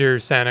would render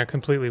Santa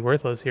completely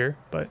worthless here,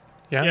 but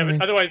yeah. Yeah, I mean,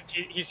 but otherwise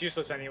he's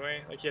useless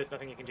anyway. Like he has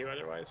nothing he can do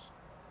otherwise.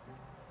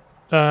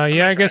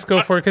 yeah, I guess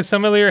go for it because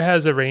Sommelier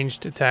has a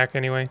ranged attack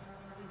anyway.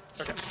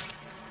 Okay.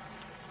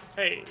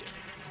 Hey.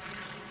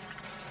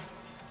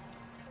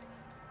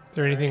 Is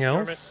there anything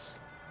else?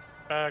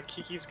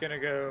 Kiki's gonna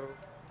go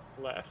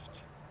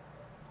left.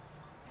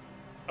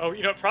 Oh,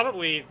 you know,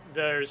 probably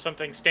there's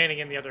something standing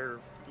in the other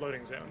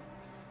loading zone.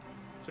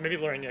 So maybe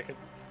Lauren, yeah, could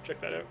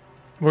check that out.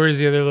 Where is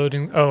the other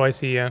loading? Oh, I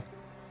see, yeah.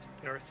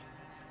 North.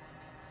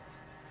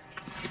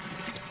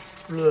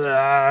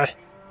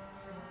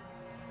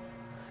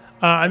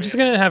 I'm just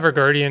gonna have our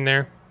guardian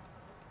there.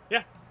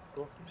 Yeah,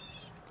 cool.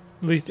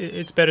 At least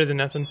it's better than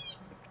nothing.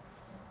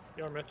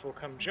 Wildermyth will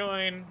come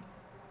join.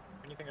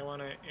 Anything I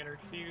want to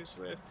interfuse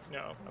with?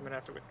 No, I'm gonna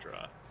have to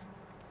withdraw.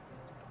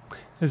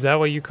 Is that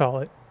what you call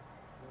it?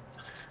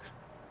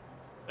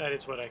 That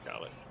is what I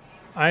call it.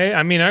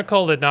 I mean, I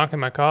called it knocking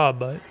my cob,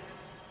 but...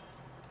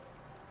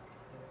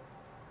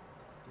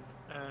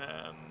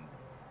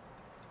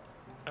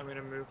 I'm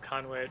gonna move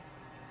Conway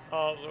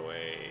all the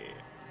way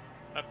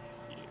up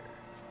here.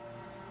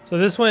 So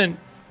this went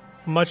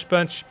much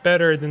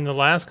better than the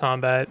last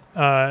combat,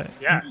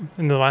 Yeah.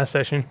 in the last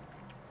session.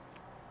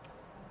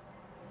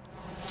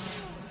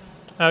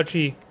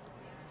 Ouchie.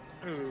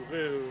 Ooh,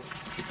 ooh.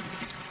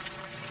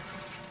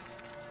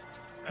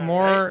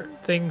 More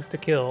things to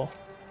kill.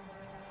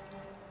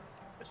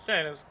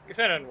 Santa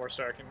and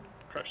Warstar can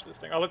crush this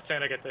thing. I'll let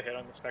Santa get the hit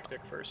on the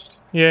Spectic first.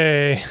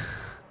 Yay.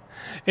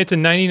 It's a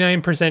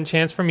 99%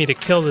 chance for me to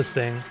kill this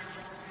thing.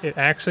 It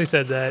actually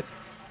said that.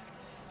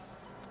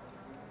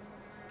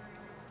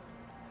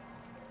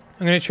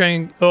 I'm gonna try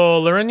and... Oh,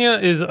 Lorena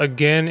is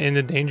again in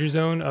the danger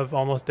zone of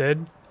almost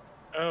dead.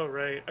 Oh,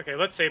 right. Okay,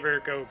 let Saber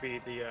go be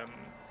the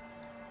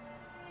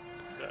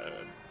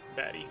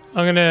baddie.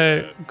 I'm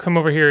gonna come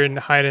over here and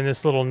hide in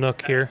this little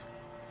nook here.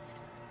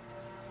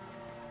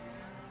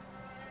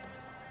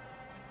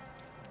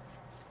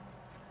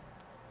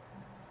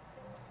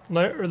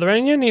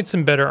 Lorena needs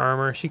some better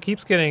armor. She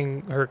keeps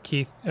getting her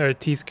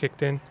teeth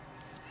kicked in.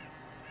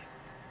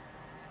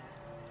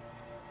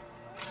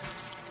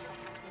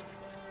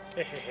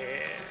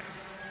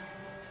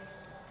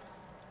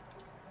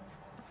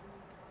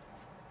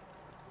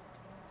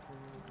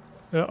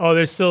 Oh,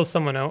 there's still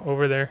someone out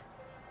over there.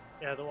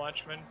 Yeah, the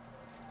Watchman.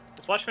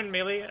 Is Watchman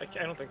melee? I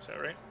don't think so,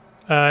 right?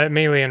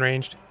 Melee and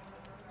ranged.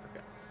 Okay.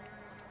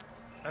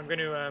 I'm going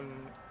to,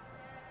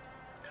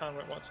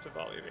 Conway wants to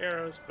volley of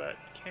arrows, but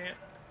can't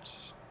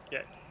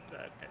get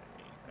that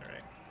enemy.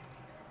 Alright.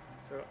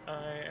 So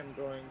I am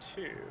going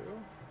to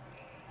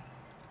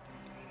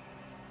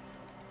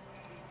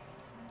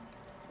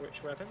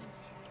switch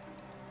weapons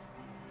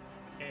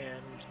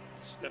and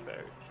step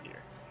out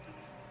here.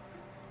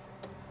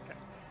 Okay.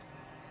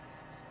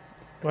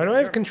 Why do I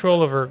have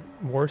control over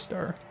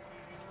Warstar?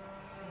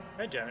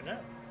 I don't know.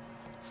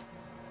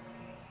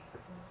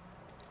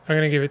 I'm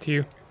gonna give it to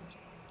you.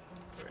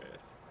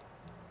 With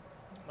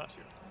Masu.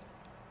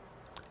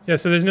 Yeah,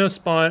 so there's no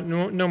spawn,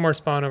 no more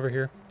spawn over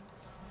here.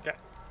 Okay.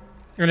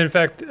 And in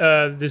fact,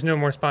 there's no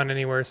more spawn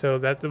anywhere, so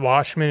that the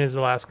Watchman is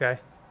the last guy.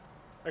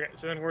 Okay,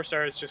 so then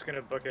Warstar is just going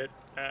to book it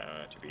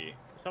to be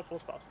as helpful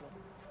as possible.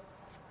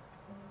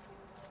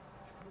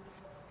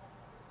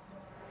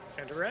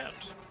 And around.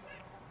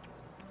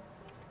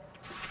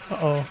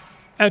 Uh-oh.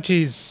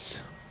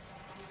 Ouchies.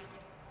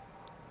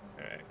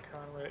 Alright,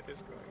 Conway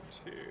is going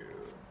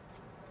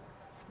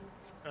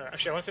to...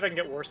 actually, I want to see if I can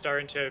get Warstar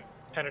into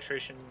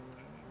penetration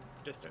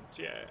distance,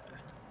 yeah.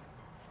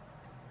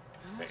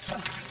 Thanks.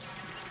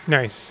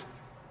 Nice.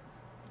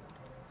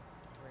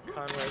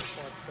 Conway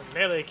wants some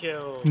melee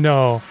kills.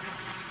 No.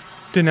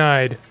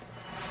 Denied.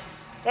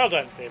 Well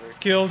done, Saber.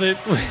 Killed it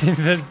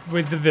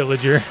with the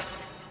villager.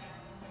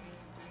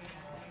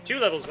 2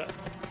 levels up.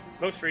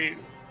 Both for you.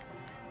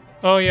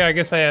 Oh yeah, I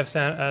guess I have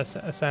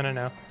Santa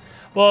now.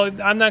 Well,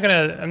 I'm not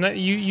gonna.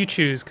 You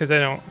choose because I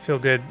don't feel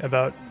good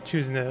about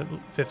choosing the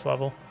 5th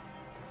level.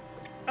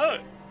 Oh,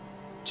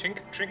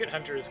 Trinket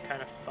Hunter is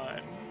kind of fun.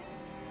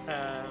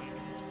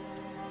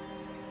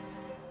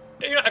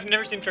 You know, I've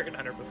never seen Trinket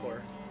Hunter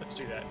before. Let's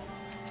do that.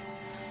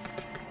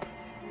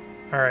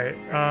 All right.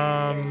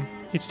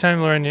 Each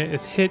time Lorena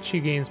is hit, she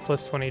gains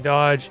plus 20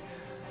 dodge.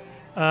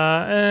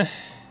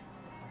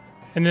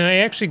 And then I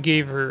actually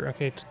gave her,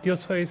 okay,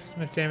 deals twice as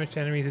much damage to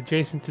enemies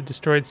adjacent to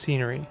destroyed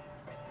scenery.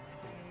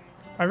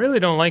 I really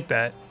don't like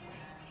that.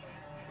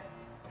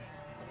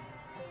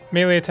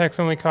 Melee attacks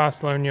only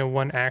cost Lorena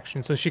 1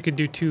 action, so she could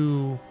do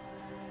 2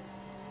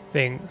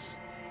 things.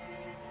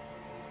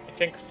 I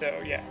think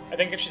so, yeah. I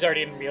think if she's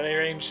already in melee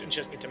range and she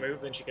doesn't need to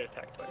move, then she can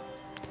attack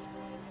twice.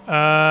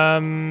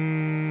 I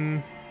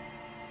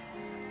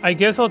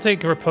guess I'll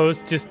take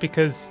Riposte just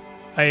because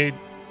I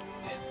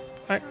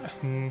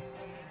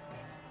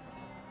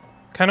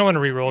kind of want to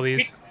re-roll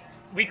these.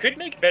 We could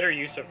make better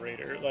use of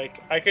Raider.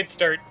 Like, I could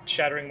start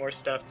shattering more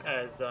stuff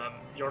as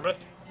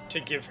Wildermyth to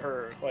give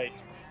her, like,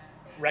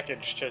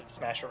 wreckage to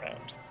smash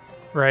around.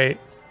 Right.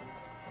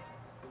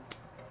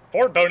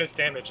 4 bonus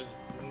damage is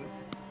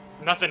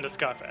nothing to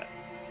scoff at.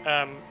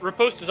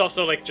 Riposte is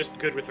also, like, just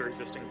good with her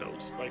existing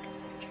builds. Like,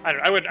 I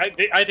don't know.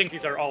 I think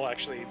these are all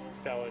actually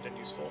valid and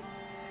useful.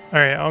 All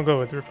right, I'll go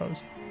with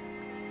Riposte.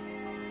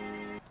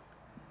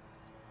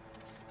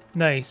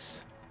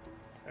 Nice.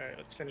 All right,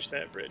 let's finish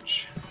that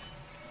bridge.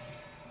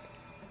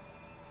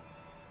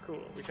 Cool,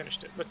 we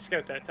finished it. Let's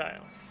scout that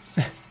tile.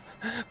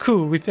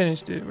 Cool, we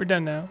finished it. We're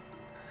done now.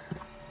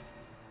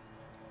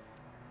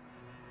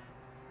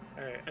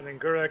 Alright, and then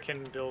Gura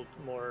can build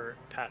more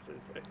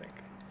passes, I think.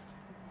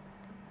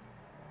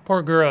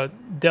 Poor Gura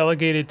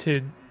delegated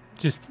to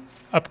just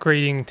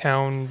upgrading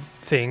town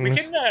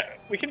things.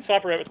 We can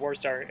swap her out with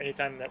Warstar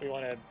anytime that we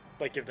want to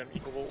like give them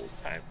equal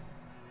time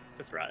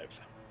to thrive.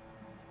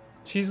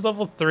 She's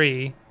level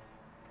 3.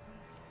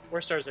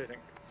 Warstar's, I think,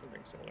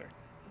 something similar.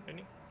 Isn't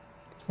he?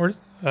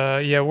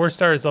 Yeah,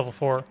 Warstar is level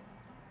 4.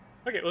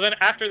 Okay, well then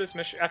after this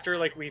mission, after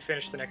like we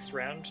finish the next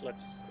round,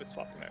 let's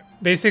swap them out.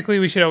 Basically,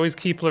 we should always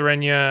keep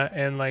Lorena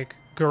and like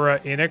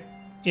Gura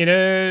in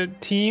a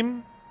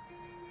team.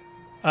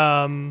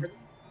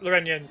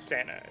 Lorena and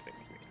Santa, I think.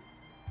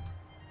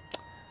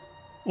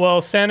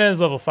 Well, Santa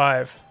is level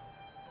 5.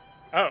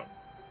 Oh,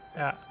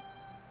 Yeah,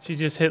 she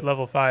just hit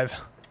level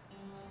 5.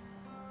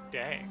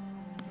 dang,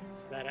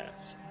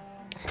 badass.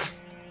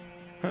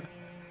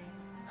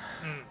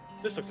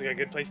 This looks like a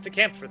good place to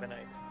camp for the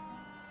night.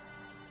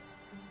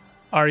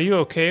 Are you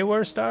okay,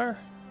 Warstar?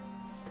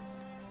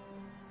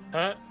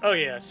 Huh? Oh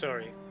yeah,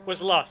 sorry.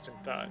 Was lost in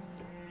thought.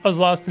 I was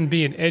lost in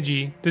being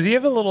edgy. Does he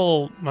have a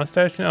little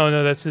mustache? Oh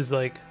no, that's his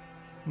like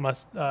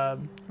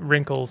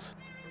wrinkles.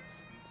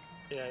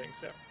 Yeah, I think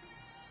so.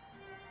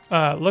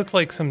 Looks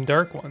like some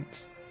dark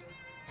ones.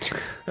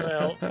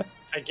 Well,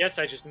 I guess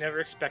I just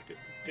never expected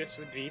this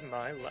would be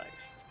my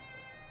life.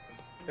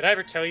 Did I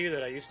ever tell you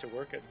that I used to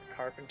work as a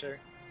carpenter?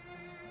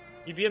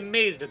 You'd be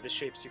amazed at the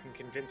shapes you can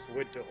convince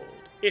wood to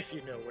hold, if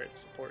you know where to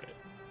support it.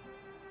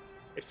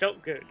 It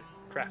felt good,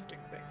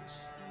 crafting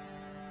things.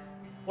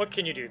 What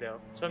can you do, though?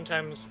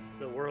 Sometimes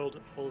the world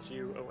pulls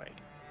you away.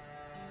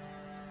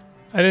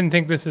 I didn't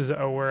think this is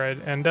where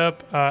I'd end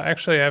up.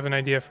 Actually, I have an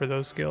idea for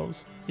those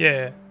skills.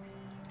 Yeah.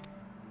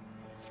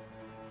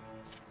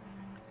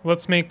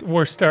 Let's make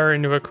Warstar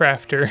into a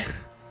crafter.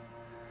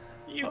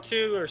 You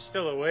two are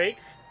still awake?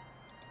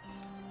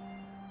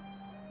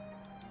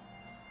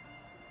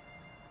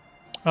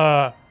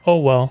 Oh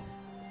well.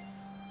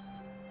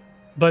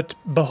 But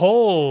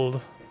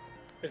behold.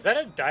 Is that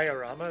a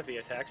diorama of the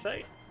attack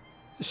site?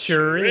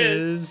 Sure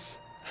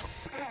is.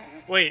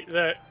 Wait,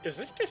 is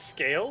this to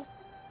scale?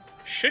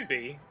 Should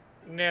be.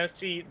 Now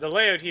see, the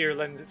layout here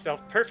lends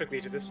itself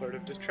perfectly to this sort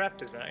of trap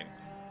design.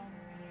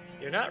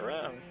 You're not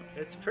wrong.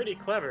 It's pretty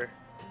clever.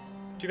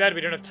 Too bad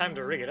we don't have time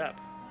to rig it up.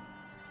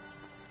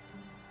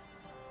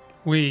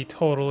 We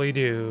totally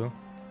do.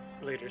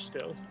 Later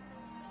still.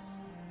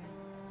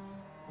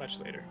 Much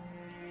later.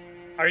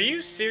 Are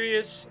you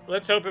serious?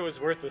 Let's hope it was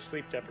worth the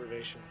sleep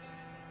deprivation.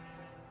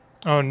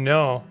 Oh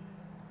no.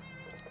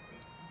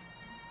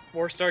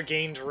 Warstar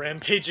gained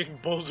Rampaging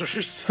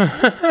Boulders.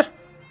 I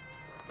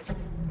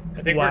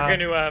think Wow. we're going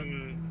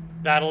to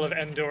Battle of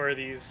Endor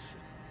these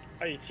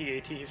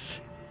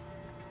ATATs.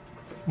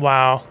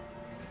 Wow.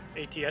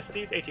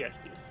 ATSTs?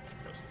 ATSTs.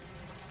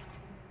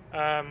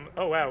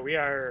 Oh wow, we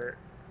are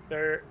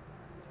there.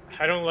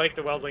 I don't like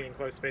the weldling in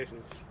close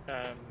spaces.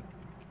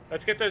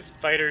 Let's get those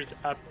fighters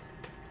up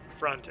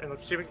front and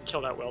let's see if we can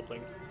kill that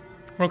weldling.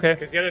 Okay.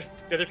 Because the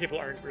other people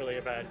aren't really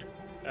a bad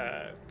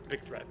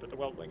big threat, but the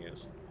weldling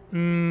is.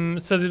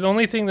 So the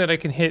only thing that I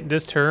can hit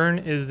this turn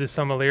is the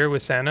Sommelier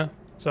with Santa.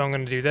 So I'm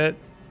going to do that.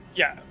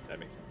 Yeah, that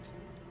makes sense.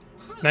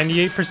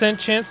 98%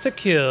 chance to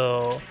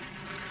kill.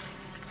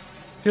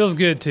 Feels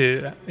good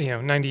to,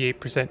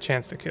 98%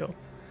 chance to kill.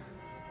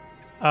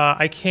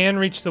 I can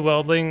reach the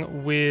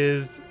weldling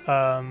with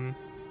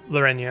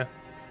Lorena.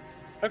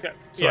 Okay.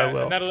 So yeah, I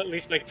will. and that'll at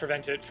least like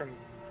prevent it from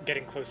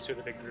getting close to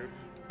the big group.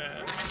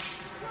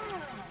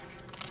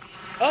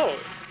 Oh,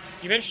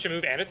 you managed to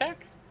move and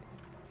attack?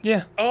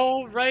 Yeah.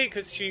 Oh, right,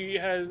 because she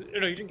has... Oh,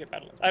 no, you didn't get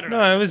battle lance. I don't know.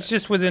 No, it was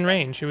just within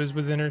range. It was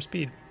within her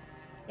speed.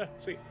 Oh,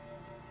 sweet.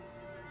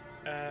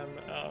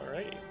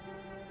 Alright.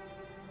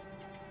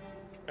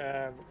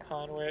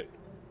 Conwit.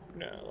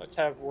 No, let's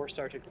have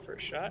Warstar take the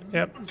first shot.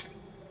 Yep.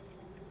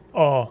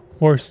 Oh,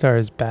 Warstar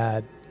is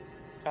bad.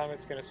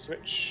 Conwit's gonna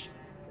switch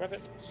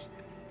weapons.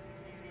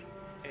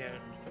 And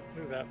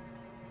move up.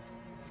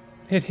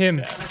 Hit him.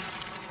 Stab.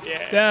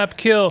 Yeah. Stab,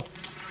 kill.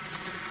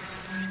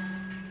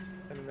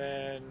 And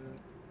then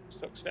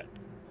Silk Step.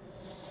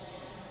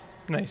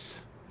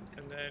 Nice.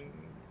 And then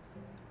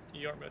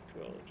Yormouth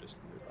will just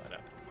move on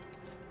up.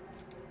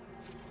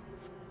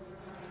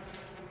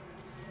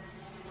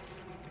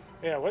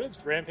 Yeah, what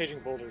does Rampaging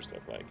Boulders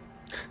look like?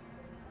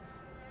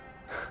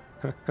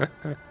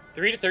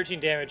 3 to 13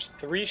 damage,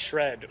 3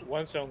 shred,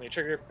 once only.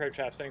 Trigger prepared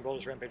trap, sending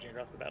boulders rampaging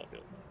across the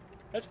battlefield.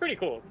 That's pretty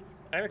cool.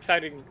 I'm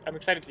excited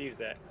to use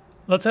that.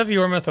 Let's have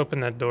Yormouth open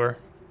that door.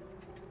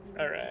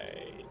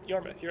 Alright.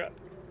 Yormouth, you're up.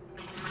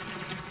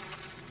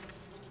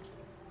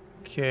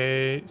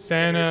 Okay,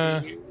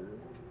 Santa.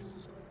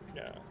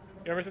 No.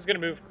 Yormouth is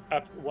going to move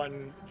up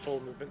 1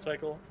 full movement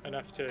cycle,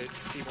 enough to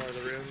see more of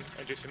the room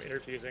and do some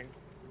interfusing.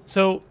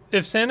 So,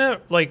 if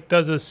Santa,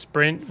 does a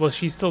sprint, will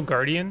she still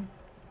Guardian?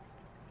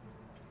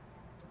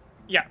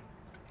 Yeah.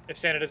 If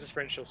Santa does a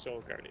sprint, she'll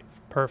still Guardian.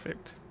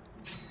 Perfect.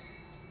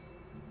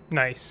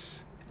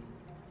 Nice.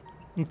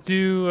 Let's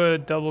do a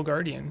double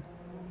Guardian.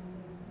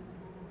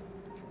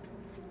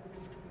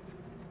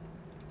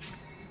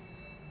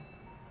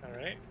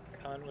 Alright.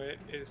 Conwit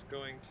is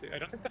going to... I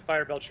don't think the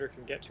Fire Belcher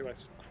can get to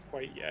us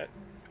quite yet.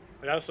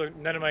 But also,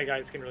 none of my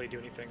guys can really do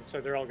anything,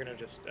 so they're all going to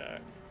just...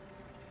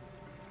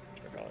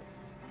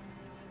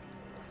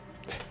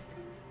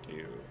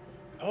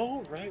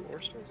 Oh, right,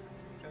 Warsters.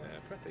 I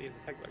forgot they had the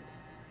peg leg.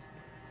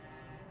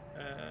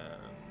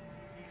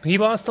 He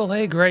lost a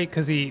leg, right?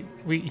 Because he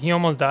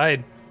almost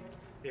died.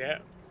 Yeah.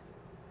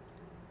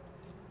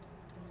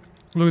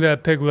 Look at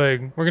that pig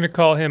leg. We're gonna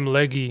call him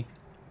Leggy.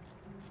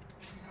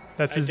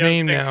 That's his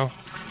name now.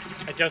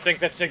 I don't think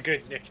that's a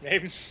good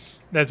nickname.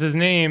 That's his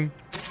name.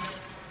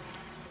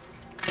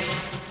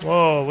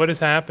 Whoa, what is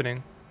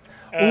happening?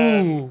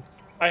 Ooh.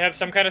 I have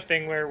some kind of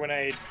thing where when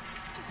I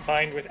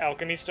bind with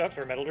alchemy stuff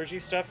or metallurgy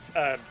stuff,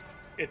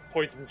 it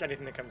poisons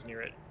anything that comes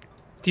near it.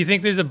 Do you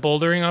think there's a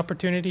bouldering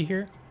opportunity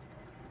here?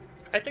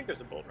 I think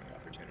there's a bouldering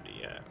opportunity,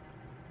 yeah.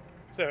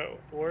 So,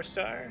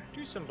 Warstar,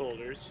 do some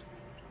boulders.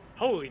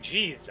 Holy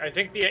jeez, I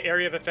think the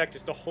area of effect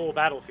is the whole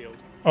battlefield.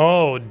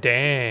 Oh,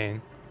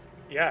 dang.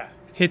 Yeah.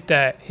 Hit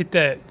that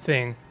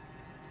thing.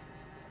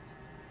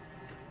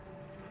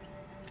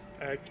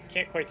 I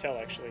can't quite tell,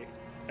 actually.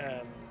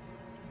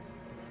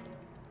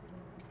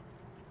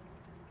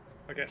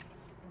 Okay.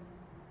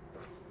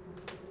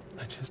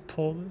 I just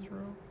pulled this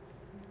rope.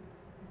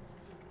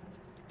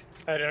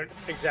 I don't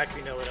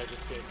exactly know what I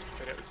just did,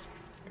 but it was...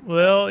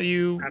 Well,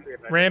 you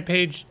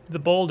rampaged the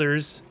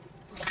boulders.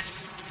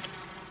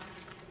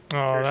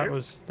 Oh, that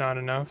was not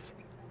enough.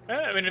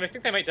 I mean, I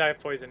think they might die of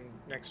poison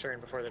next turn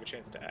before they have a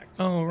chance to act.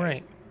 Oh,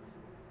 right.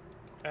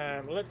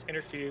 Let's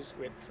interfuse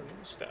with some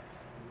stuff.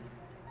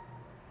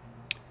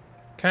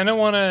 Kind of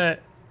want to...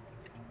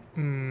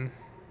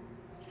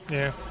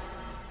 yeah.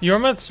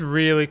 Yormouth's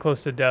really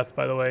close to death,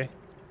 by the way.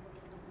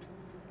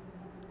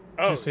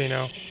 Oh, just so you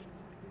know.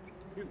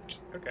 Shoot.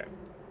 Okay.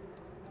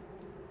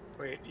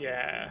 Wait,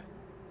 yeah.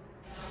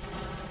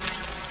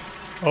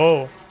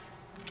 Oh.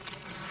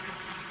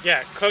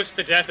 Yeah, close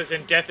to death as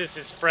in death is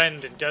his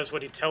friend and does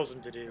what he tells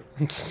him to do.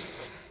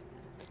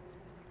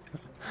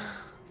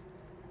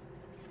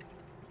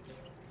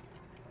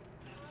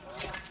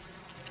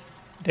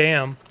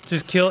 Damn.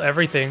 Just kill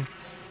everything.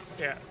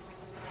 Yeah.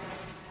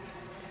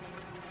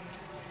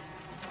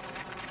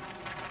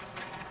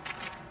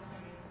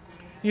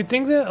 You'd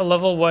think that a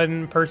level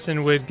 1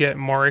 person would get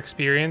more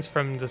experience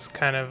from this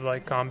kind of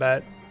like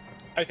combat.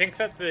 I think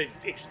that the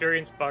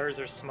experience bars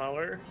are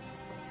smaller.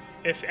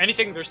 If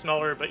anything, they're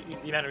smaller, but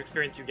the amount of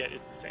experience you get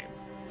is the same.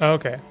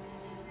 Okay.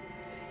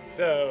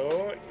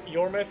 So,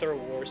 Yormouth or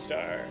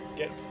Warstar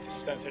gets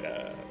stunted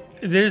up.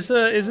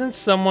 Isn't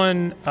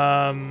someone,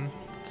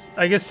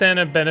 I guess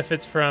Santa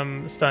benefits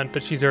from stunt,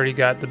 but she's already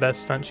got the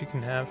best stunt she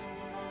can have.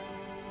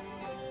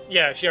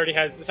 Yeah, she already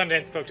has. The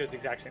Sundance Cloak does the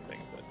exact same thing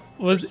as this.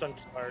 Was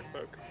Sunstar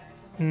Cloak.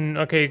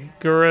 Okay,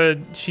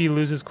 Gura, she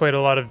loses quite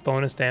a lot of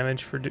bonus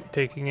damage for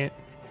taking it.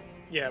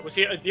 Yeah, well,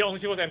 see, the only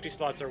people with empty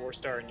slots are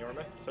Warstar and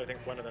Yormouth, so I think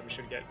one of them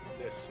should get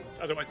this. Since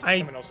otherwise,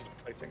 someone else is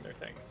replacing their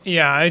thing.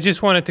 Yeah, I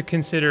just wanted to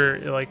consider,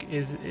 like,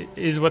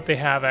 is what they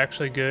have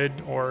actually good,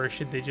 or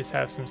should they just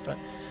have some stuff?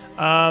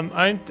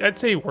 I'd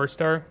say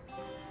Warstar.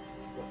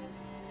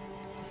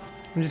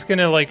 I'm just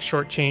gonna like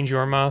shortchange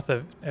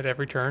Yormouth at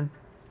every turn.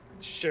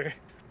 Sure.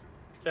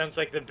 Sounds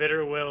like the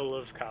bitter will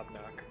of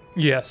Cobnock.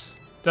 Yes,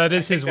 that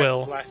is his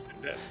will.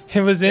 Death.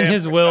 It was in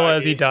his will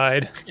as he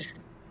died.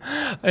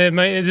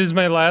 It is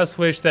my last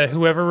wish that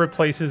whoever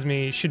replaces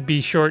me should be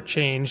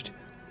shortchanged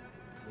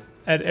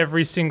at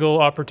every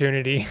single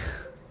opportunity.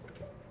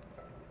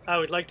 I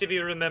would like to be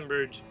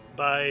remembered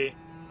by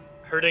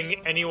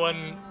hurting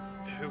anyone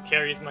who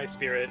carries my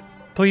spirit.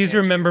 Please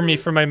remember me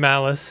for my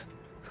malice.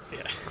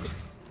 Yeah.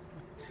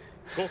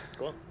 Cool,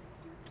 cool.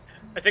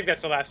 I think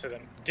that's the last of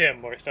them.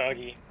 Dim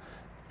Orthogi.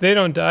 They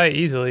don't die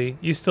easily.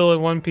 You still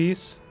in one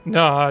piece?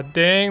 Nah,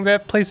 dang,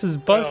 that place is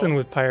buzzing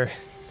with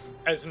pirates.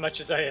 As much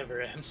as I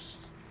ever am.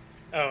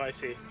 Oh, I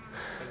see.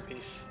 One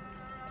piece.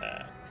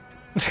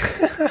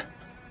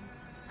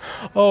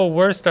 Oh,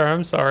 Warstar,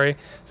 I'm sorry.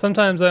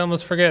 Sometimes I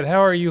almost forget.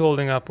 How are you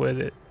holding up with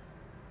it?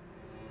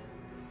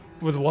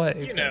 With what?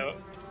 You know,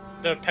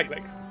 the peg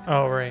leg.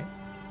 Oh, right.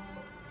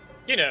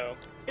 You know,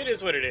 it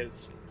is what it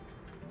is.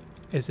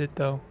 Is it,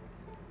 though?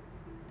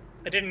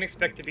 I didn't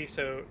expect it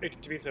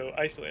to be so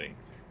isolating.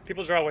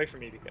 People draw away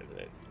from me because of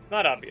it. It's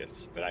not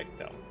obvious, but I can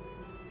tell.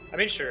 I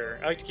mean, sure,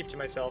 I like to keep to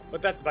myself,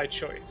 but that's by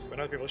choice. When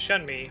other people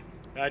shun me,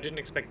 I didn't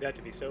expect that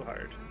to be so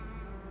hard.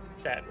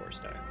 Sad,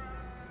 Warstar.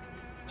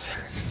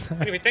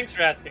 Anyway, thanks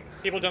for asking.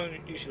 People don't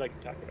usually like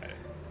to talk about it.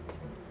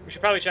 We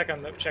should probably check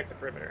the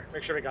perimeter.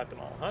 Make sure we got them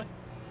all, huh?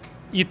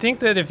 You'd think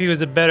that if he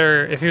was a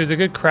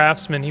good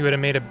craftsman, he would have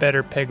made a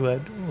better peg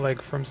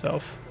leg for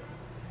himself.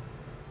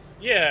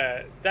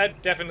 Yeah,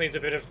 that definitely is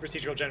a bit of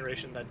procedural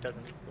generation that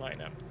doesn't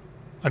line up.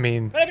 I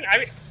mean,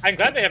 I'm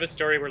glad they have a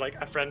story where like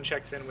a friend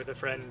checks in with a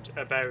friend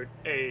about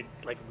a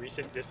like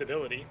recent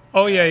disability.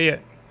 Oh yeah,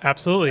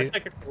 absolutely.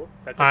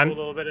 That's a cool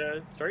little bit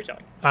of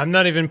storytelling. I'm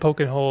not even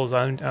poking holes.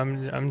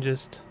 I'm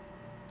just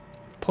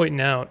pointing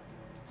out.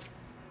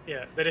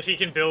 Yeah, that if he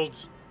can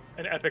build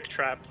an epic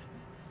trap,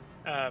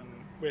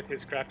 with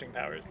his crafting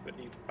powers that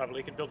he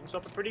probably could build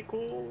himself a pretty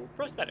cool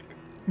prosthetic.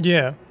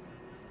 Yeah.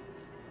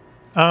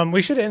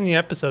 We should end the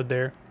episode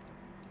there.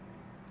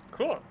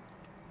 Cool.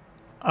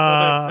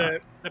 Well,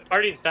 the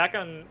party's back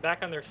on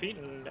their feet,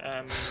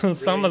 and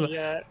some really,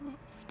 of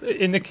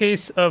the, in the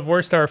case of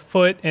Worstar,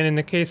 foot, and in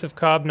the case of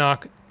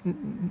Cobnock,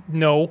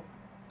 no.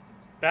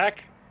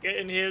 Back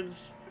in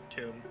his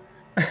tomb,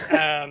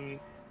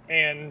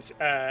 and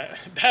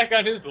back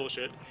on his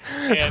bullshit,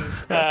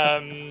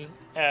 and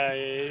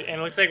it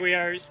looks like we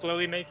are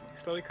slowly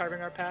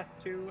carving our path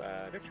to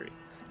victory.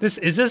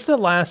 Is this the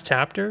last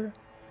chapter?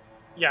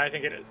 Yeah, I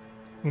think it is.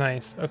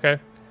 Nice. Okay.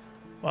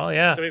 Well,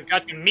 yeah. So we've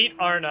got to meet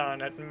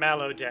Arnon at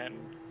Mallowden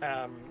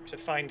to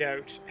find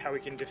out how we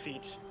can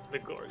defeat the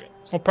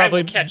Gorgons. We'll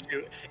probably catch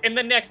you in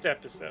the next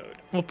episode.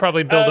 We'll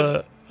probably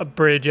build a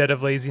bridge out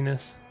of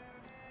laziness.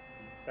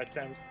 That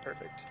sounds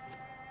perfect.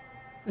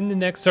 In the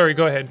next, sorry,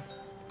 go ahead.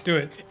 Do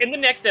it. In the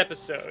next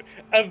episode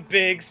of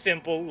Big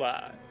Simple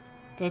Lies.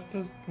 That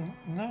does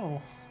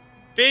no.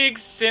 Big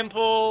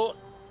Simple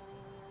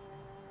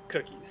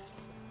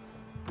Cookies.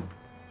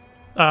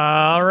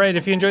 All right,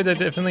 if you enjoyed that,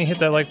 definitely hit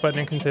that like button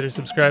and consider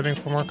subscribing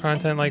for more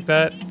content like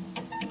that.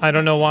 I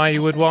don't know why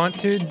you would want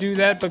to do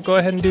that, but go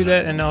ahead and do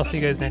that, and I'll see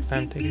you guys next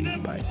time. Take it easy.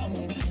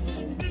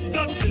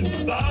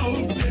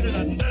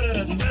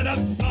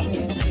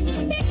 Bye.